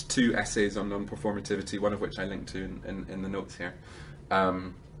least 2 essays on non-performativity, one of which I linked to in the notes here,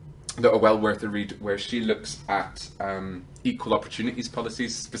 that are well worth a read, where she looks at equal opportunities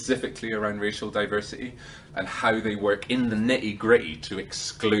policies, specifically around racial diversity, and how they work in the nitty-gritty to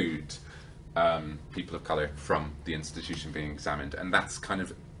exclude people of colour from the institution being examined. And that's kind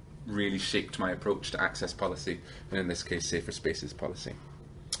of really shaped my approach to access policy, and in this case, safer spaces policy.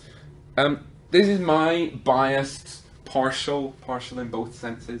 This is my biased, partial in both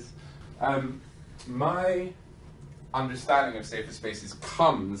senses. My understanding of safer spaces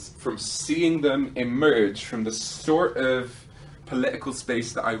comes from seeing them emerge from the sort of political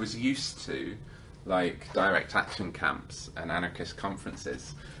space that I was used to, like direct action camps and anarchist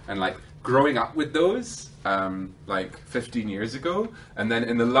conferences, and like growing up with those like 15 years ago, and then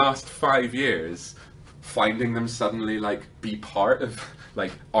in the last 5 years finding them suddenly like be part of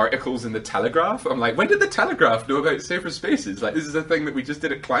like articles in the Telegraph. I'm like, when did the Telegraph know about safer spaces? Like, this is a thing that we just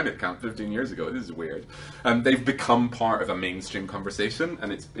did at climate camp 15 years ago. This is weird. They've become part of a mainstream conversation,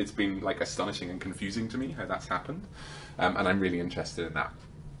 and it's been like astonishing and confusing to me how that's happened, and I'm really interested in that.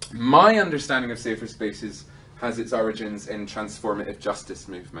 My understanding of safer spaces has its origins in transformative justice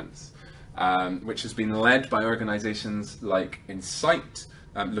movements, which has been led by organisations like Insight,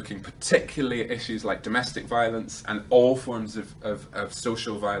 looking particularly at issues like domestic violence and all forms of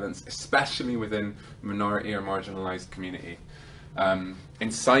social violence, especially within minority or marginalised community.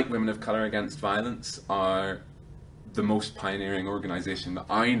 Insight, Women of Colour Against Violence, are the most pioneering organisation that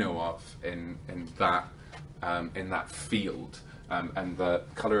I know of in that field. And the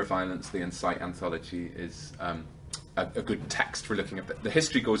Colour of Violence, the Insight anthology, is a good text for looking at the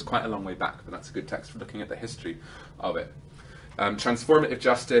history. Goes quite a long way back, but that's a good text for looking at the history of it. Transformative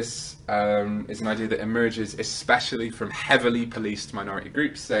justice is an idea that emerges especially from heavily policed minority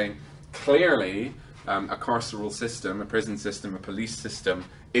groups, saying clearly a carceral system, a prison system, a police system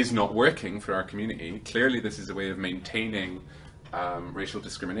is not working for our community. Clearly this is a way of maintaining racial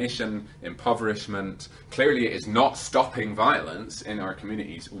discrimination, impoverishment. Clearly it is not stopping violence in our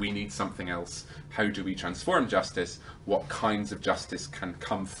communities. We need something else. How do we transform justice? What kinds of justice can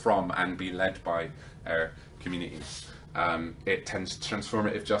come from and be led by our communities?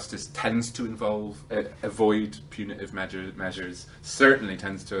 Transformative justice tends to avoid punitive measures, certainly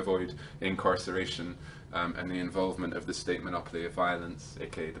tends to avoid incarceration and the involvement of the state monopoly of violence,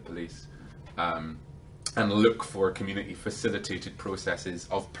 aka the police, and look for community facilitated processes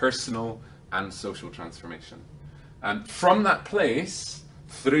of personal and social transformation. And from that place,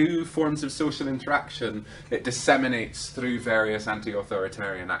 through forms of social interaction, it disseminates through various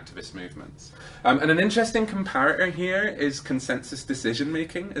anti-authoritarian activist movements. And an interesting comparator here is consensus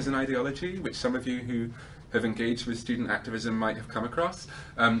decision-making as an ideology, which some of you who have engaged with student activism might have come across.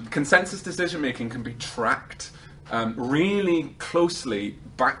 Consensus decision-making can be tracked really closely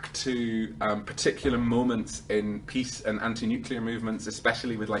back to particular moments in peace and anti-nuclear movements,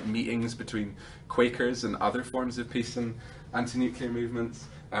 especially with like meetings between Quakers and other forms of peace and anti-nuclear movements.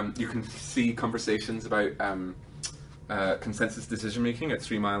 You can see conversations about consensus decision-making at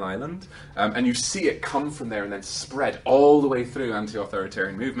 3 Mile Island, and you see it come from there and then spread all the way through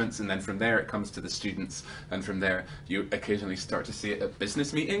anti-authoritarian movements, and then from there it comes to the students, and from there you occasionally start to see it at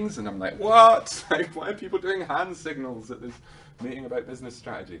business meetings, and I'm like, what? Like, why are people doing hand signals at this meeting about business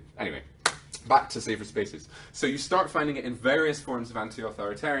strategy? Anyway, back to safer spaces. So you start finding it in various forms of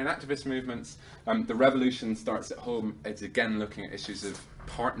anti-authoritarian activist movements. The revolution starts at home. It's again looking at issues of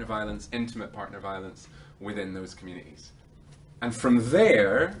partner violence, intimate partner violence within those communities. And from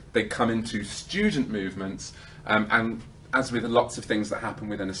there, they come into student movements, and as with lots of things that happen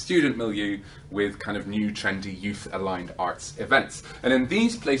within a student milieu, with kind of new, trendy, youth-aligned arts events. And in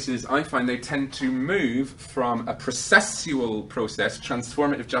these places, I find they tend to move from a processual process.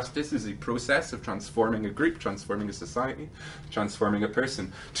 Transformative justice is a process of transforming a group, transforming a society, transforming a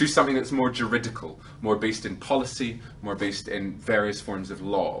person, to something that's more juridical, more based in policy, more based in various forms of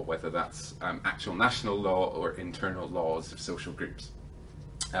law, whether that's actual national law or internal laws of social groups.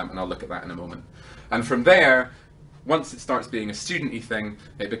 And I'll look at that in a moment. And from there, once it starts being a student-y thing,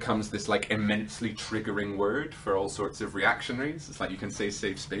 it becomes this like immensely triggering word for all sorts of reactionaries. It's like you can say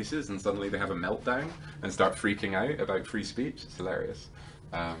safe spaces and suddenly they have a meltdown and start freaking out about free speech. It's hilarious.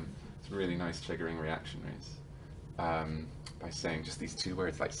 It's really nice triggering reactionaries by saying just these two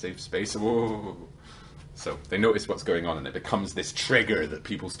words like safe space. Whoa. So they notice what's going on and it becomes this trigger that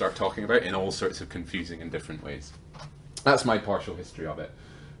people start talking about in all sorts of confusing and different ways. That's my partial history of it.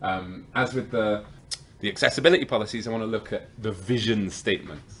 As with the accessibility policies, I want to look at the vision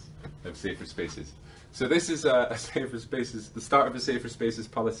statements of safer spaces. So this is a safer spaces, the start of a safer spaces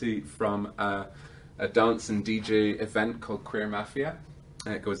policy from a dance and DJ event called Queer Mafia.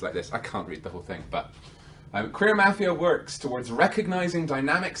 And it goes like this. I can't read the whole thing, but Queer Mafia works towards recognizing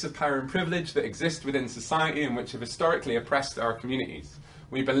dynamics of power and privilege that exist within society and which have historically oppressed our communities.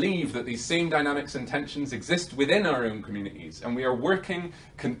 We believe that these same dynamics and tensions exist within our own communities, and we are working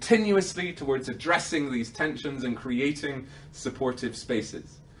continuously towards addressing these tensions and creating supportive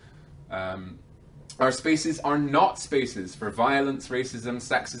spaces. Our spaces are not spaces for violence, racism,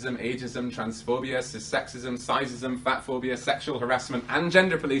 sexism, ageism, transphobia, cissexism, sizeism, fatphobia, sexual harassment, and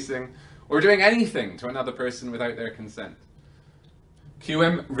gender policing, or doing anything to another person without their consent.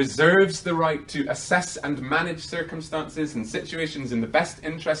 QM reserves the right to assess and manage circumstances and situations in the best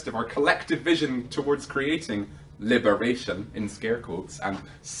interest of our collective vision towards creating liberation, in scare quotes, and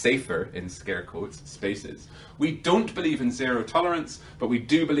safer, in scare quotes, spaces. We don't believe in zero tolerance, but we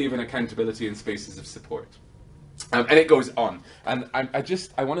do believe in accountability in spaces of support. And it goes on. And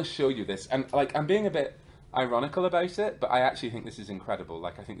I want to show you this. And like, I'm being a bit ironical about it, but I actually think this is incredible.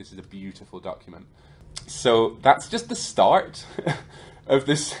 Like, I think this is a beautiful document. So that's just the start of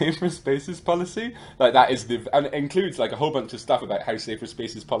this safer spaces policy. Like, that is and it includes like a whole bunch of stuff about how safer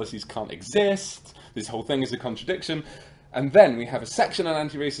spaces policies can't exist. This whole thing is a contradiction. And then we have a section on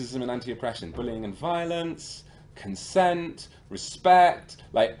anti-racism and anti-oppression, bullying and violence, consent, respect.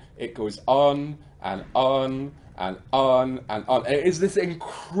 Like, it goes on and on and on and on. It is this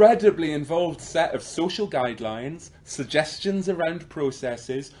incredibly involved set of social guidelines, suggestions around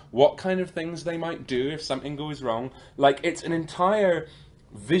processes, what kind of things they might do if something goes wrong. Like, it's an entire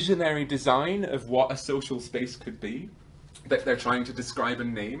visionary design of what a social space could be that they're trying to describe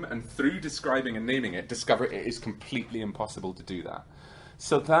and name, and through describing and naming it, discover it is completely impossible to do that.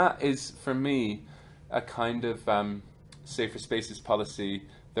 So that is, for me, a kind of safer spaces policy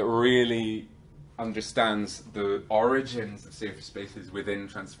that really understands the origins of safer spaces within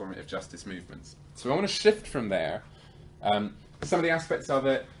transformative justice movements. So I want to shift from there. Some of the aspects of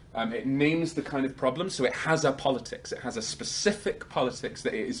it, it names the kind of problem, so it has a politics. It has a specific politics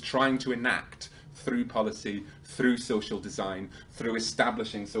that it is trying to enact through policy, through social design, through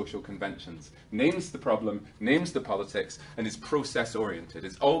establishing social conventions. Names the problem, names the politics, and is process-oriented.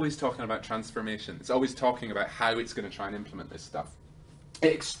 It's always talking about transformation. It's always talking about how it's going to try and implement this stuff.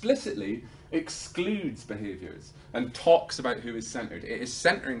 It explicitly excludes behaviours and talks about who is centred. It is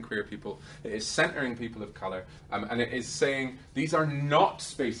centering queer people, it is centering people of colour, and it is saying these are not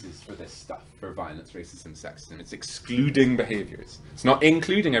spaces for this stuff, for violence, racism, sexism. It's excluding behaviours. It's not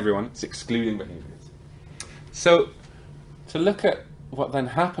including everyone, it's excluding behaviours. So, to look at what then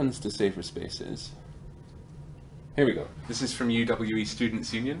happens to safer spaces, here we go. This is from UWE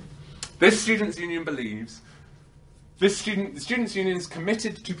Students' Union. This Students' Union believes the Students' Union is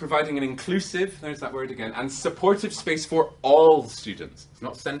committed to providing an inclusive, there's that word again, and supportive space for all students. It's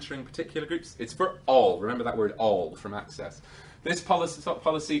not centering particular groups, it's for all. Remember that word all from Access. This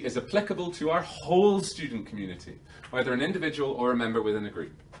policy is applicable to our whole student community, whether an individual or a member within a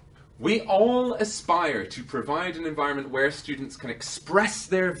group. We all aspire to provide an environment where students can express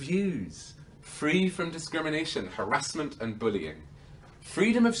their views, free from discrimination, harassment, and bullying.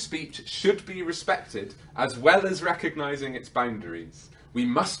 Freedom of speech should be respected, as well as recognising its boundaries. We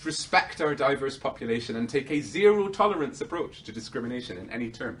must respect our diverse population and take a zero-tolerance approach to discrimination in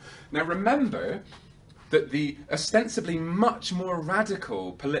any term. Now remember, that the ostensibly much more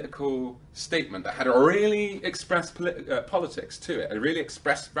radical political statement that had a really expressed politics to it, a really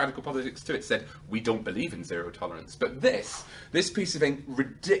expressed radical politics to it, said, we don't believe in zero tolerance. But this piece of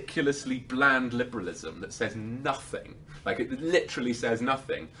ridiculously bland liberalism that says nothing, like it literally says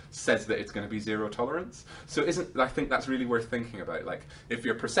nothing, says that it's going to be zero tolerance. So I think that's really worth thinking about. Like, if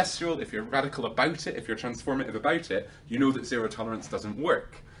you're processual, if you're radical about it, if you're transformative about it, you know that zero tolerance doesn't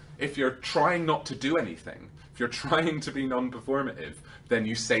work. If you're trying not to do anything, if you're trying to be non-performative, then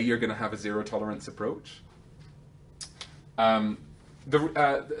you say you're going to have a zero tolerance approach. The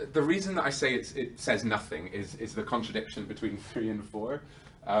reason that I say it says nothing is the contradiction between 3 and 4.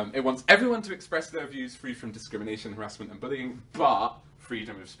 It wants everyone to express their views free from discrimination, harassment and bullying, but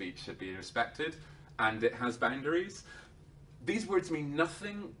freedom of speech should be respected, and it has boundaries. These words mean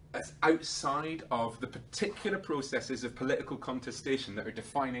nothing as outside of the particular processes of political contestation that are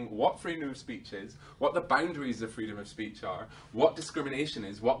defining what freedom of speech is, what the boundaries of freedom of speech are, what discrimination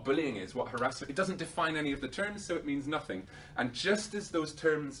is, what bullying is, what harassment. It doesn't define any of the terms, so it means nothing. And just as those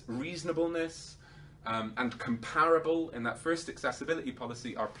terms, reasonableness and comparable in that first accessibility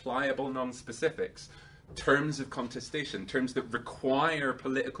policy, are pliable non-specifics, terms of contestation, terms that require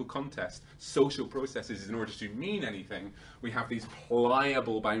political contest, social processes in order to mean anything, we have these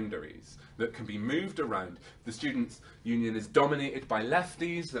pliable boundaries that can be moved around. The students' union is dominated by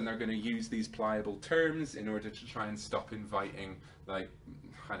lefties, then they're going to use these pliable terms in order to try and stop inviting, like,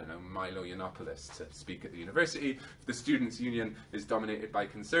 I don't know, Milo Yiannopoulos to speak at the university. If the students' union is dominated by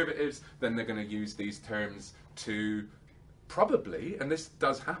conservatives, then they're going to use these terms to probably, and this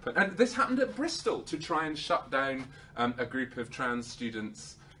does happen, and this happened at Bristol, to try and shut down a group of trans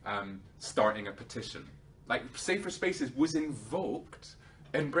students starting a petition. Like, Safer Spaces was invoked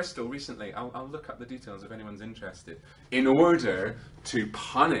in Bristol recently, I'll look up the details if anyone's interested, in order to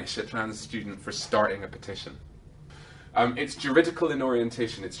punish a trans student for starting a petition. It's juridical in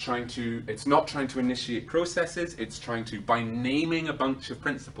orientation. It's not trying to initiate processes, it's trying to, by naming a bunch of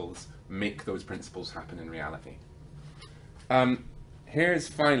principles, make those principles happen in reality. Here's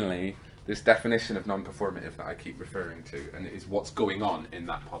finally this definition of non-performative that I keep referring to, and it is what's going on in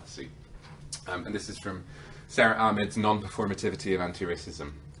that policy. And this is from Sara Ahmed's Non-Performativity of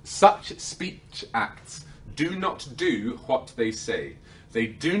Anti-Racism. Such speech acts do not do what they say. They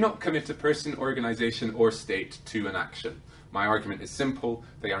do not commit a person, organisation or state to an action. My argument is simple,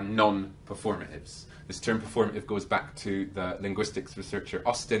 they are non-performatives. This term performative goes back to the linguistics researcher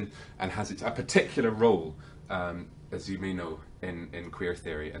Austin and has a particular role, as you may know, in queer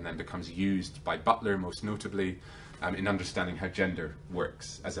theory, and then becomes used by Butler most notably in understanding how gender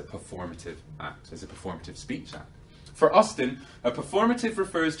works as a performative act, as a performative speech act. For Austin, a performative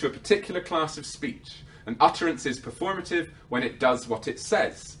refers to a particular class of speech. An utterance is performative when it does what it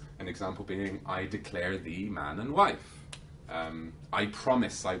says. An example being, I declare thee man and wife. I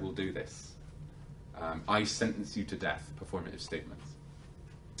promise I will do this. I sentence you to death, performative statements.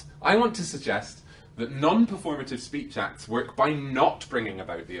 I want to suggest that non-performative speech acts work by not bringing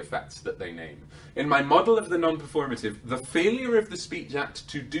about the effects that they name. In my model of the non-performative, the failure of the speech act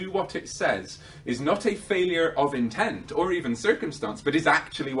to do what it says is not a failure of intent or even circumstance, but is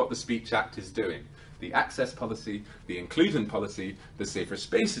actually what the speech act is doing. The access policy, the inclusion policy, the safer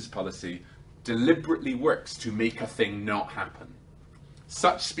spaces policy deliberately works to make a thing not happen.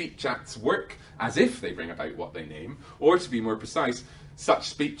 Such speech acts work as if they bring about what they name, or to be more precise, such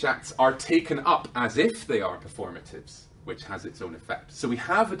speech acts are taken up as if they are performatives, which has its own effect. So we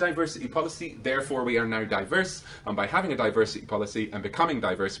have a diversity policy, therefore we are now diverse, and by having a diversity policy and becoming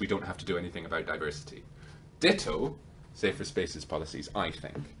diverse, we don't have to do anything about diversity. Ditto, safer spaces policies, I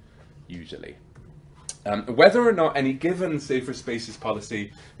think, usually. Whether or not any given safer spaces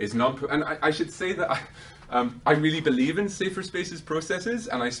policy is and I should say that I really believe in safer spaces processes,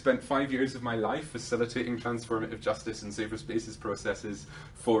 and I spent 5 years of my life facilitating transformative justice and safer spaces processes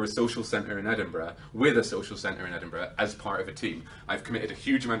for a social centre in Edinburgh, with a social centre in Edinburgh, as part of a team. I've committed a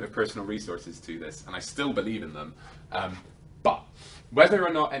huge amount of personal resources to this, and I still believe in them. But whether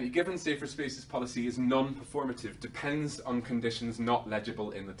or not any given safer spaces policy is non-performative depends on conditions not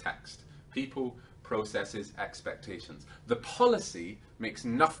legible in the text. People, processes, expectations. The policy makes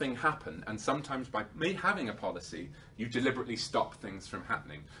nothing happen, and sometimes by having a policy, you deliberately stop things from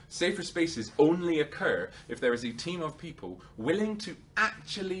happening. Safer spaces only occur if there is a team of people willing to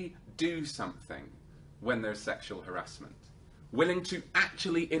actually do something when there's sexual harassment, willing to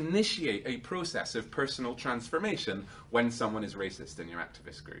actually initiate a process of personal transformation when someone is racist in your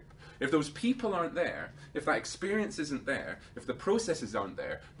activist group. If those people aren't there, if that experience isn't there, if the processes aren't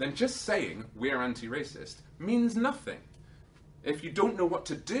there, then just saying we're anti-racist means nothing. If you don't know what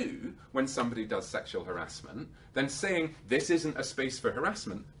to do when somebody does sexual harassment, then saying this isn't a space for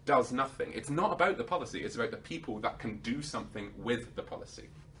harassment does nothing. It's not about the policy, it's about the people that can do something with the policy.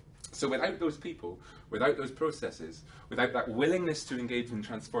 So without those people, without those processes, without that willingness to engage in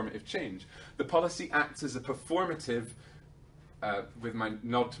transformative change, the policy acts as a performative, with my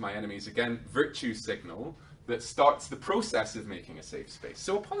nod to my enemies again, virtue signal that starts the process of making a safe space.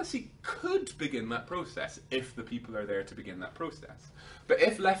 So a policy could begin that process if the people are there to begin that process. But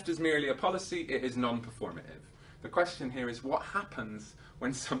if left as merely a policy, it is non-performative. The question here is what happens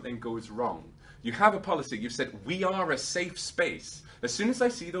when something goes wrong? You have a policy, you've said, we are a safe space. As soon as I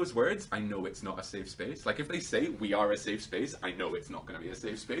see those words, I know it's not a safe space. Like if they say, we are a safe space, I know it's not going to be a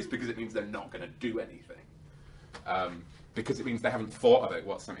safe space because it means they're not going to do anything. Because it means they haven't thought about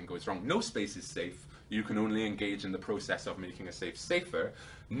what something goes wrong. No space is safe. You can only engage in the process of making a space safer.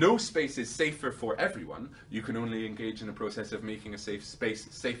 No space is safer for everyone. You can only engage in the process of making a safe space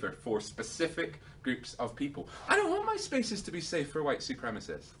safer for specific groups of people. I don't want my spaces to be safe for white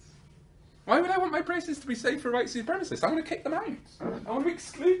supremacists. Why would I want my places to be safe for white supremacists? I'm going to kick them out. I want to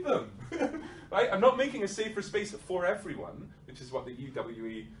exclude them. Right? I'm not making a safer space for everyone, which is what the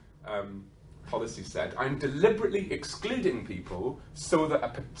UWE policy said. I'm deliberately excluding people so that a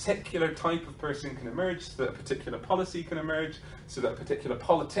particular type of person can emerge, so that a particular policy can emerge, so that a particular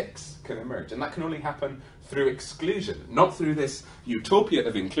politics can emerge. And that can only happen through exclusion, not through this utopia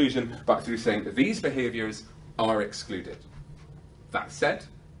of inclusion, but through saying that these behaviours are excluded. That said,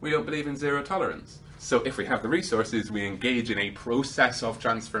 we don't believe in zero tolerance. So if we have the resources, we engage in a process of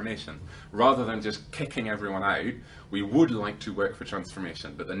transformation. Rather than just kicking everyone out, we would like to work for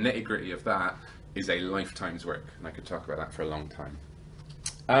transformation, but the nitty-gritty of that is a lifetime's work, and I could talk about that for a long time.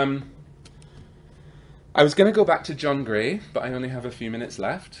 I was going to go back to John Gray, but I only have a few minutes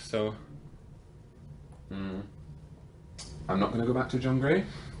left, so I'm not going to go back to John Gray,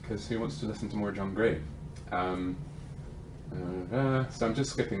 because who wants to listen to more John Gray? So I'm just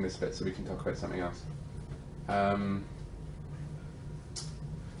skipping this bit so we can talk about something else.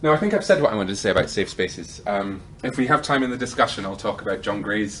 No, I think I've said what I wanted to say about safe spaces. If we have time in the discussion, I'll talk about John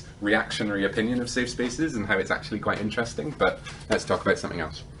Gray's reactionary opinion of safe spaces and how it's actually quite interesting, but let's talk about something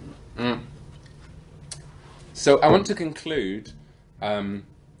else. So I want to conclude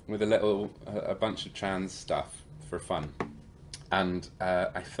with a bunch of trans stuff for fun. And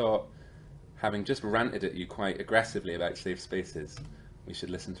I thought, having just ranted at you quite aggressively about safe spaces, we should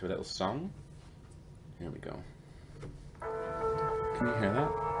listen to a little song. Here we go. Can you hear that?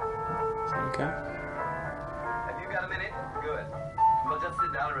 Is that okay? Have you got a minute? Good. Well, just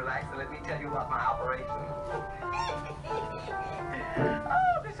sit down and relax and let me tell you about my operation.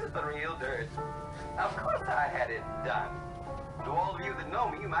 Oh, this is the real dirt. Of course I had it done. To all of you that know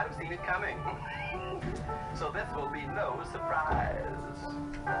me, you might have seen it coming. So this will be no surprise.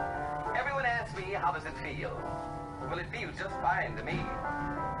 Everyone asks me, how does it feel? Well, it feels just fine to me.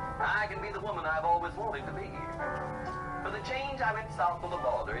 I can be the woman I've always wanted to be. For the change, I went south of the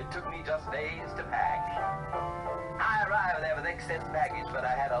border. It took me just days to pack. I arrived there with excess baggage, but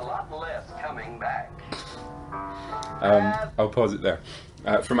I had a lot less coming back. I'll pause it there.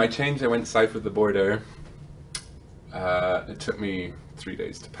 For my change, I went south of the border. It took me 3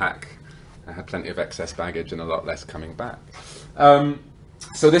 days to pack. I had plenty of excess baggage and a lot less coming back.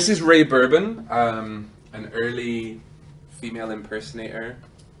 So this is Ray Bourbon, an early female impersonator,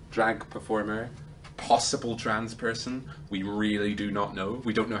 drag performer, possible trans person. We really do not know.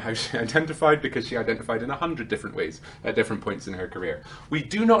 We don't know how she identified because she identified in 100 different ways at different points in her career. We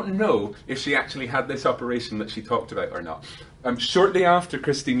do not know if she actually had this operation that she talked about or not. Shortly after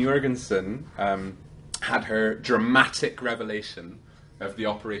Christine Jorgensen had her dramatic revelation of the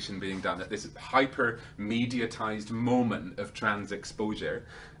operation being done at this hyper-mediatized moment of trans exposure,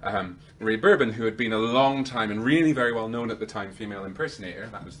 Ray Bourbon, who had been a long time and really very well known at the time female impersonator,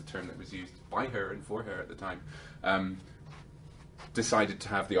 that was the term that was used by her and for her at the time, decided to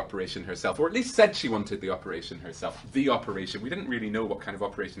have the operation herself, or at least said she wanted the operation herself. The operation. We didn't really know what kind of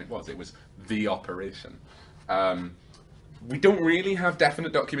operation it was. It was the operation. We don't really have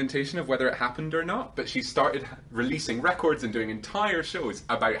definite documentation of whether it happened or not, but she started releasing records and doing entire shows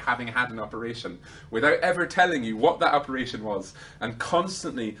about having had an operation without ever telling you what that operation was, and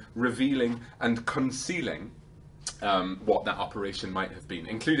constantly revealing and concealing what that operation might have been,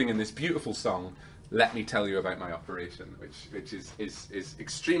 including in this beautiful song, Let Me Tell You About My Operation, which is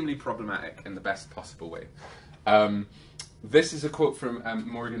extremely problematic in the best possible way. This is a quote from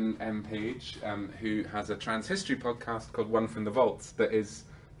Morgan M. Page, who has a trans history podcast called One from the Vaults that is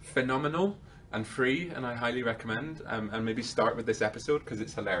phenomenal and free, and I highly recommend, and maybe start with this episode because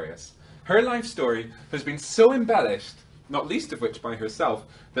it's hilarious. Her life story has been so embellished not least of which by herself,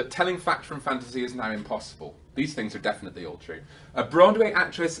 that telling fact from fantasy is now impossible. These things are definitely all true. A Broadway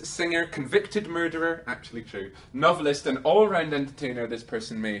actress, singer, convicted murderer, actually true, novelist, and all-round entertainer, this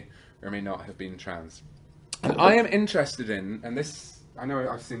person may or may not have been trans. And I am interested in, and this, I know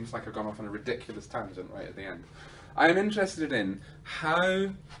it seems like I've gone off on a ridiculous tangent right at the end. I am interested in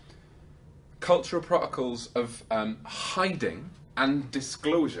how cultural protocols of hiding and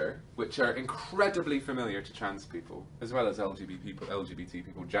disclosure, which are incredibly familiar to trans people, as well as LGBT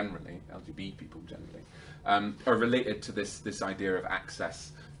people generally, are related to this idea of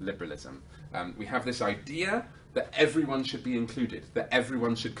access liberalism. We have this idea that everyone should be included, that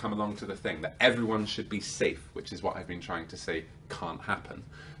everyone should come along to the thing, that everyone should be safe, which is what I've been trying to say can't happen.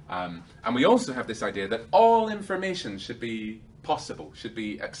 And we also have this idea that all information should be possible, should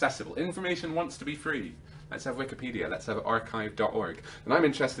be accessible. Information wants to be free. Let's have Wikipedia, let's have archive.org. And I'm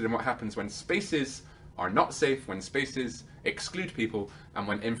interested in what happens when spaces are not safe, when spaces exclude people, and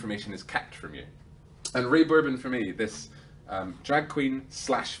when information is kept from you. And Ray Bourbon, for me, this drag queen /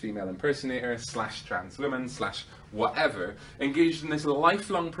 female impersonator / trans woman / whatever, engaged in this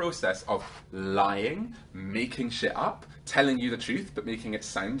lifelong process of lying, making shit up, telling you the truth but making it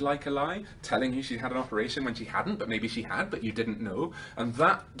sound like a lie, telling you she had an operation when she hadn't, but maybe she had, but you didn't know. And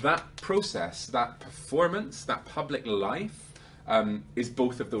that process, that performance, that public life is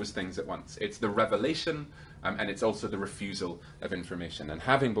both of those things at once. It's the revelation and it's also the refusal of information. And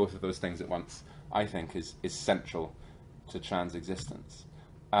having both of those things at once, I think, is central to trans existence.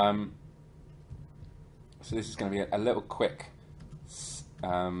 So this is going to be a little quick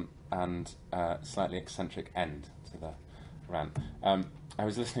and slightly eccentric end to the rant. I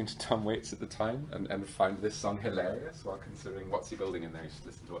was listening to Tom Waits at the time and found this song hilarious while considering what's he building in there. You should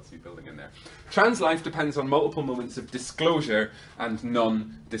listen to what's he building in there. Trans life depends on multiple moments of disclosure and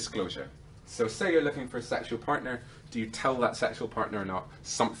non-disclosure. So say you're looking for a sexual partner, do you tell that sexual partner or not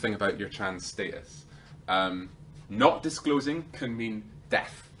something about your trans status? Not disclosing can mean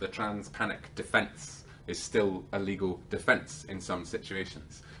death. The trans panic defense is still a legal defense in some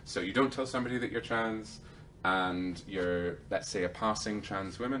situations. So you don't tell somebody that you're trans and you're, let's say, a passing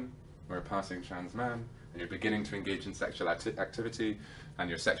trans woman or a passing trans man, and you're beginning to engage in sexual activity, and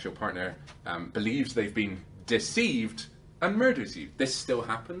your sexual partner believes they've been deceived and murders you. This still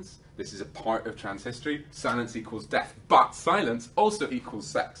happens. This is a part of trans history. Silence equals death, but silence also equals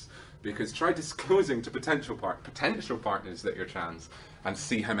sex. Because try disclosing to potential partners that you're trans and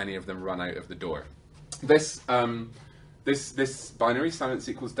see how many of them run out of the door. This binary, silence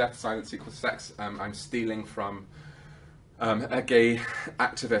equals death, silence equals sex, I'm stealing from a gay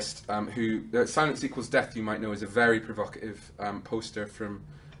activist who, Silence Equals Death, you might know, is a very provocative poster from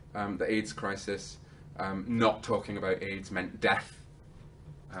the AIDS crisis. Not talking about AIDS meant death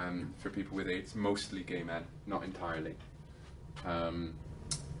for people with AIDS, mostly gay men, not entirely.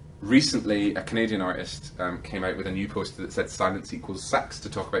 Recently, a Canadian artist came out with a new poster that said silence equals sex to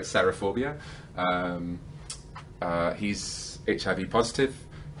talk about serophobia. He's HIV positive.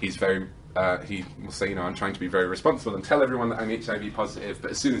 He's very, he will say, you know, I'm trying to be very responsible and tell everyone that I'm HIV positive, but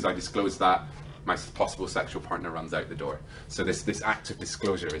as soon as I disclose that, my possible sexual partner runs out the door. So this act of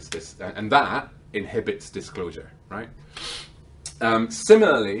disclosure is this, and that inhibits disclosure, right?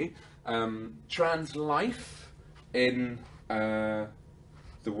 Similarly, trans life in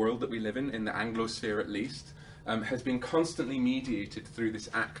the world that we live in the Anglosphere at least, has been constantly mediated through this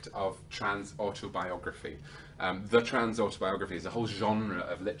act of trans autobiography. The trans autobiography is a whole genre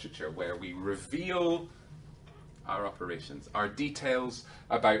of literature where we reveal our operations, our details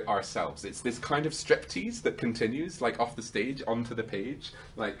about ourselves. It's this kind of striptease that continues, like off the stage, onto the page.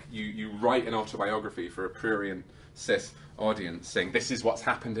 Like you write an autobiography for a prurient cis audience saying, this is what's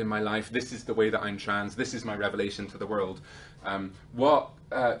happened in my life, this is the way that I'm trans, this is my revelation to the world. What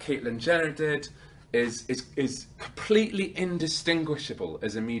Caitlyn Jenner did is completely indistinguishable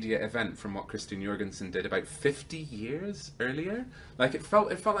as a media event from what Christine Jorgensen did about 50 years earlier. Like it felt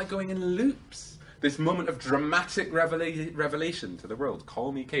like going in loops. This moment of dramatic revelation to the world.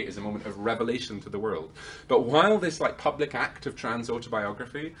 Call Me Kate is a moment of revelation to the world. But while this like public act of trans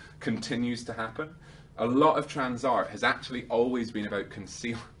autobiography continues to happen, a lot of trans art has actually always been about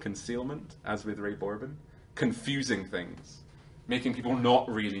concealment, as with Ray Bourbon, confusing things, making people not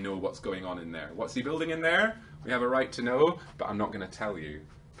really know what's going on in there. What's he building in there? We have a right to know, but I'm not going to tell you.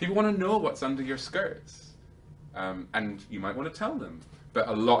 People want to know what's under your skirts, and you might want to tell them. But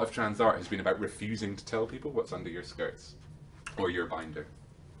a lot of trans art has been about refusing to tell people what's under your skirts or your binder.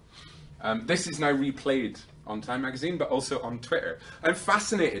 This is now replayed on Time magazine, but also on Twitter. I'm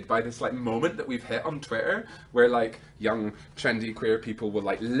fascinated by this like moment that we've hit on Twitter, where like young trendy queer people will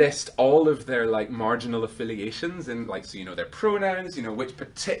like list all of their like marginal affiliations and like, so you know their pronouns, you know which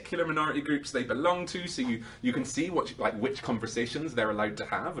particular minority groups they belong to, so you can see what like which conversations they're allowed to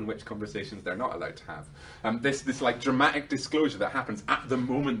have and which conversations they're not allowed to have. This like dramatic disclosure that happens at the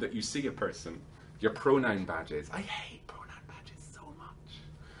moment that you see a person. Your pronoun badges. I hate pronoun badges so much.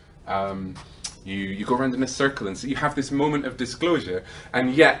 You go around in a circle, and so you have this moment of disclosure,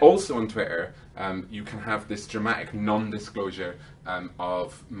 and yet also on Twitter you can have this dramatic non-disclosure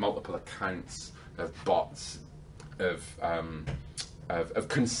of multiple accounts, of bots, of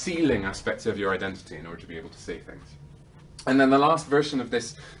concealing aspects of your identity in order to be able to say things. And then the last version of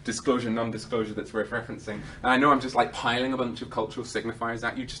this disclosure, non-disclosure that's worth referencing, and I know I'm just like piling a bunch of cultural signifiers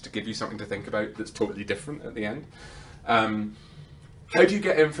at you just to give you something to think about that's totally different at the end. How do you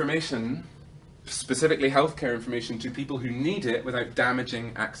get information, specifically healthcare information, to people who need it without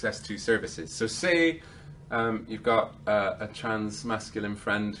damaging access to services? So say you've got a trans masculine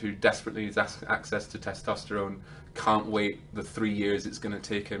friend who desperately needs access to testosterone, can't wait the 3 years it's going to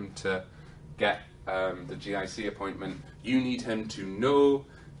take him to get the GIC appointment. You need him to know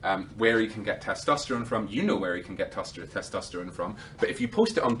where he can get testosterone from. You know where he can get testosterone from. But if you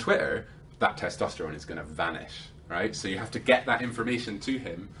post it on Twitter, that testosterone is going to vanish, right? So you have to get that information to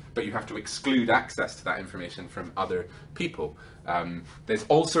him, but you have to exclude access to that information from other people. There's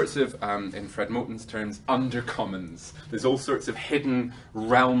all sorts of, in Fred Moten's terms, undercommons. There's all sorts of hidden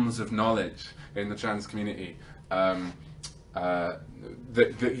realms of knowledge in the trans community that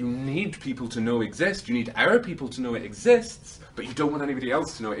you need people to know exist. You need our people to know it exists, but you don't want anybody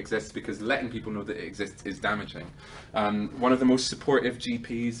else to know it exists, because letting people know that it exists is damaging. One of the most supportive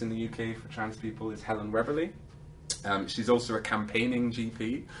GPs in the UK for trans people is Helen Weberly. She's also a campaigning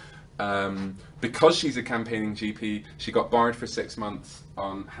GP. Because she's a campaigning GP, she got barred for 6 months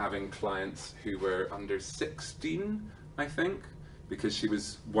on having clients who were under 16, I think, because she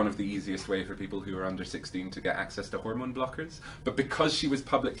was one of the easiest way for people who are under 16 to get access to hormone blockers. But because she was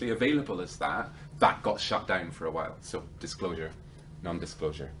publicly available as that got shut down for a while. So disclosure,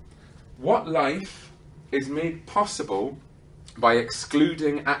 non-disclosure. What life is made possible by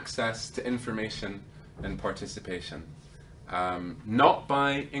excluding access to information and participation? Not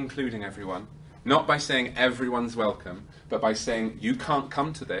by including everyone, not by saying everyone's welcome, but by saying you can't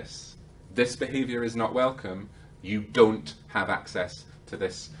come to this behaviour is not welcome, you don't have access to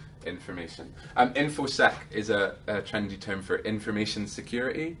this information. InfoSec is a trendy term for information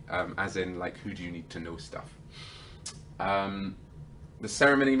security, as in like who do you need to know stuff. The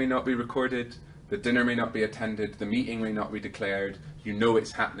ceremony may not be recorded, the dinner may not be attended, the meeting may not be declared, you know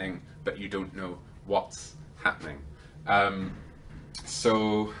it's happening, but you don't know what's happening.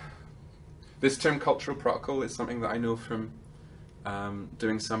 So this term cultural protocol is something that I know from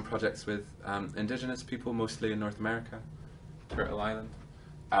doing some projects with indigenous people, mostly in North America, Turtle Island.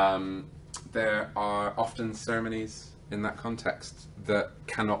 There are often ceremonies in that context that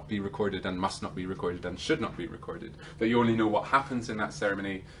cannot be recorded and must not be recorded and should not be recorded. That you only know what happens in that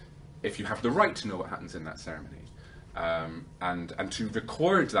ceremony if you have the right to know what happens in that ceremony. And to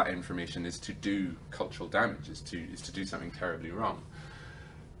record that information is to do cultural damage, is to do something terribly wrong.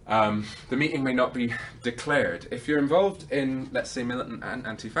 The meeting may not be declared. If you're involved in, let's say, militant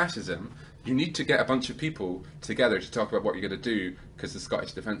anti-fascism, you need to get a bunch of people together to talk about what you're going to do, because the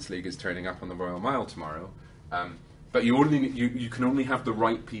Scottish Defence League is turning up on the Royal Mile tomorrow. But you can only have the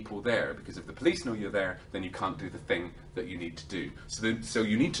right people there, because if the police know you're there, then you can't do the thing that you need to do. So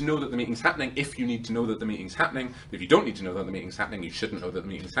you need to know that the meeting's happening if you need to know that the meeting's happening. If you don't need to know that the meeting's happening, you shouldn't know that the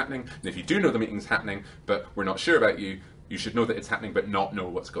meeting's happening. And if you do know the meeting's happening, but we're not sure about you, you should know that it's happening but not know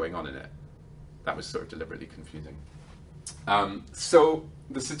what's going on in it. That was sort of deliberately confusing. So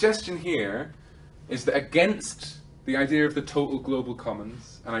the suggestion here is that against the idea of the total global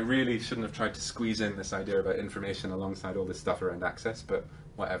commons, and I really shouldn't have tried to squeeze in this idea about information alongside all this stuff around access, but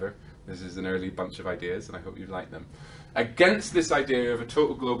whatever, this is an early bunch of ideas and I hope you like them. Against this idea of a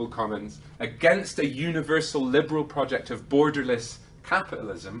total global commons, against a universal liberal project of borderless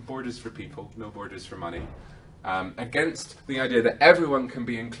capitalism, borders for people, no borders for money, against the idea that everyone can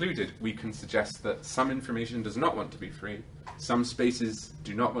be included, we can suggest that some information does not want to be free, some spaces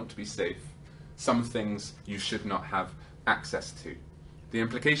do not want to be safe, some things you should not have access to. The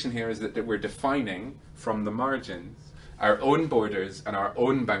implication here is that we're defining from the margins our own borders and our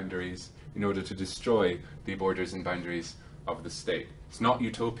own boundaries in order to destroy the borders and boundaries of the state. It's not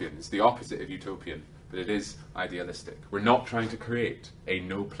utopian, it's the opposite of utopian, but it is idealistic. We're not trying to create a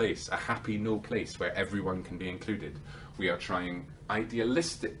no place, a happy no place where everyone can be included. We are trying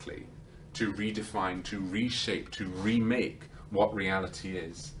idealistically to redefine, to reshape, to remake what reality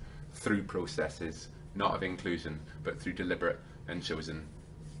is through processes, not of inclusion, but through deliberate and chosen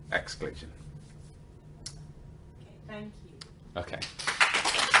exclusion. Okay, thank you. Okay.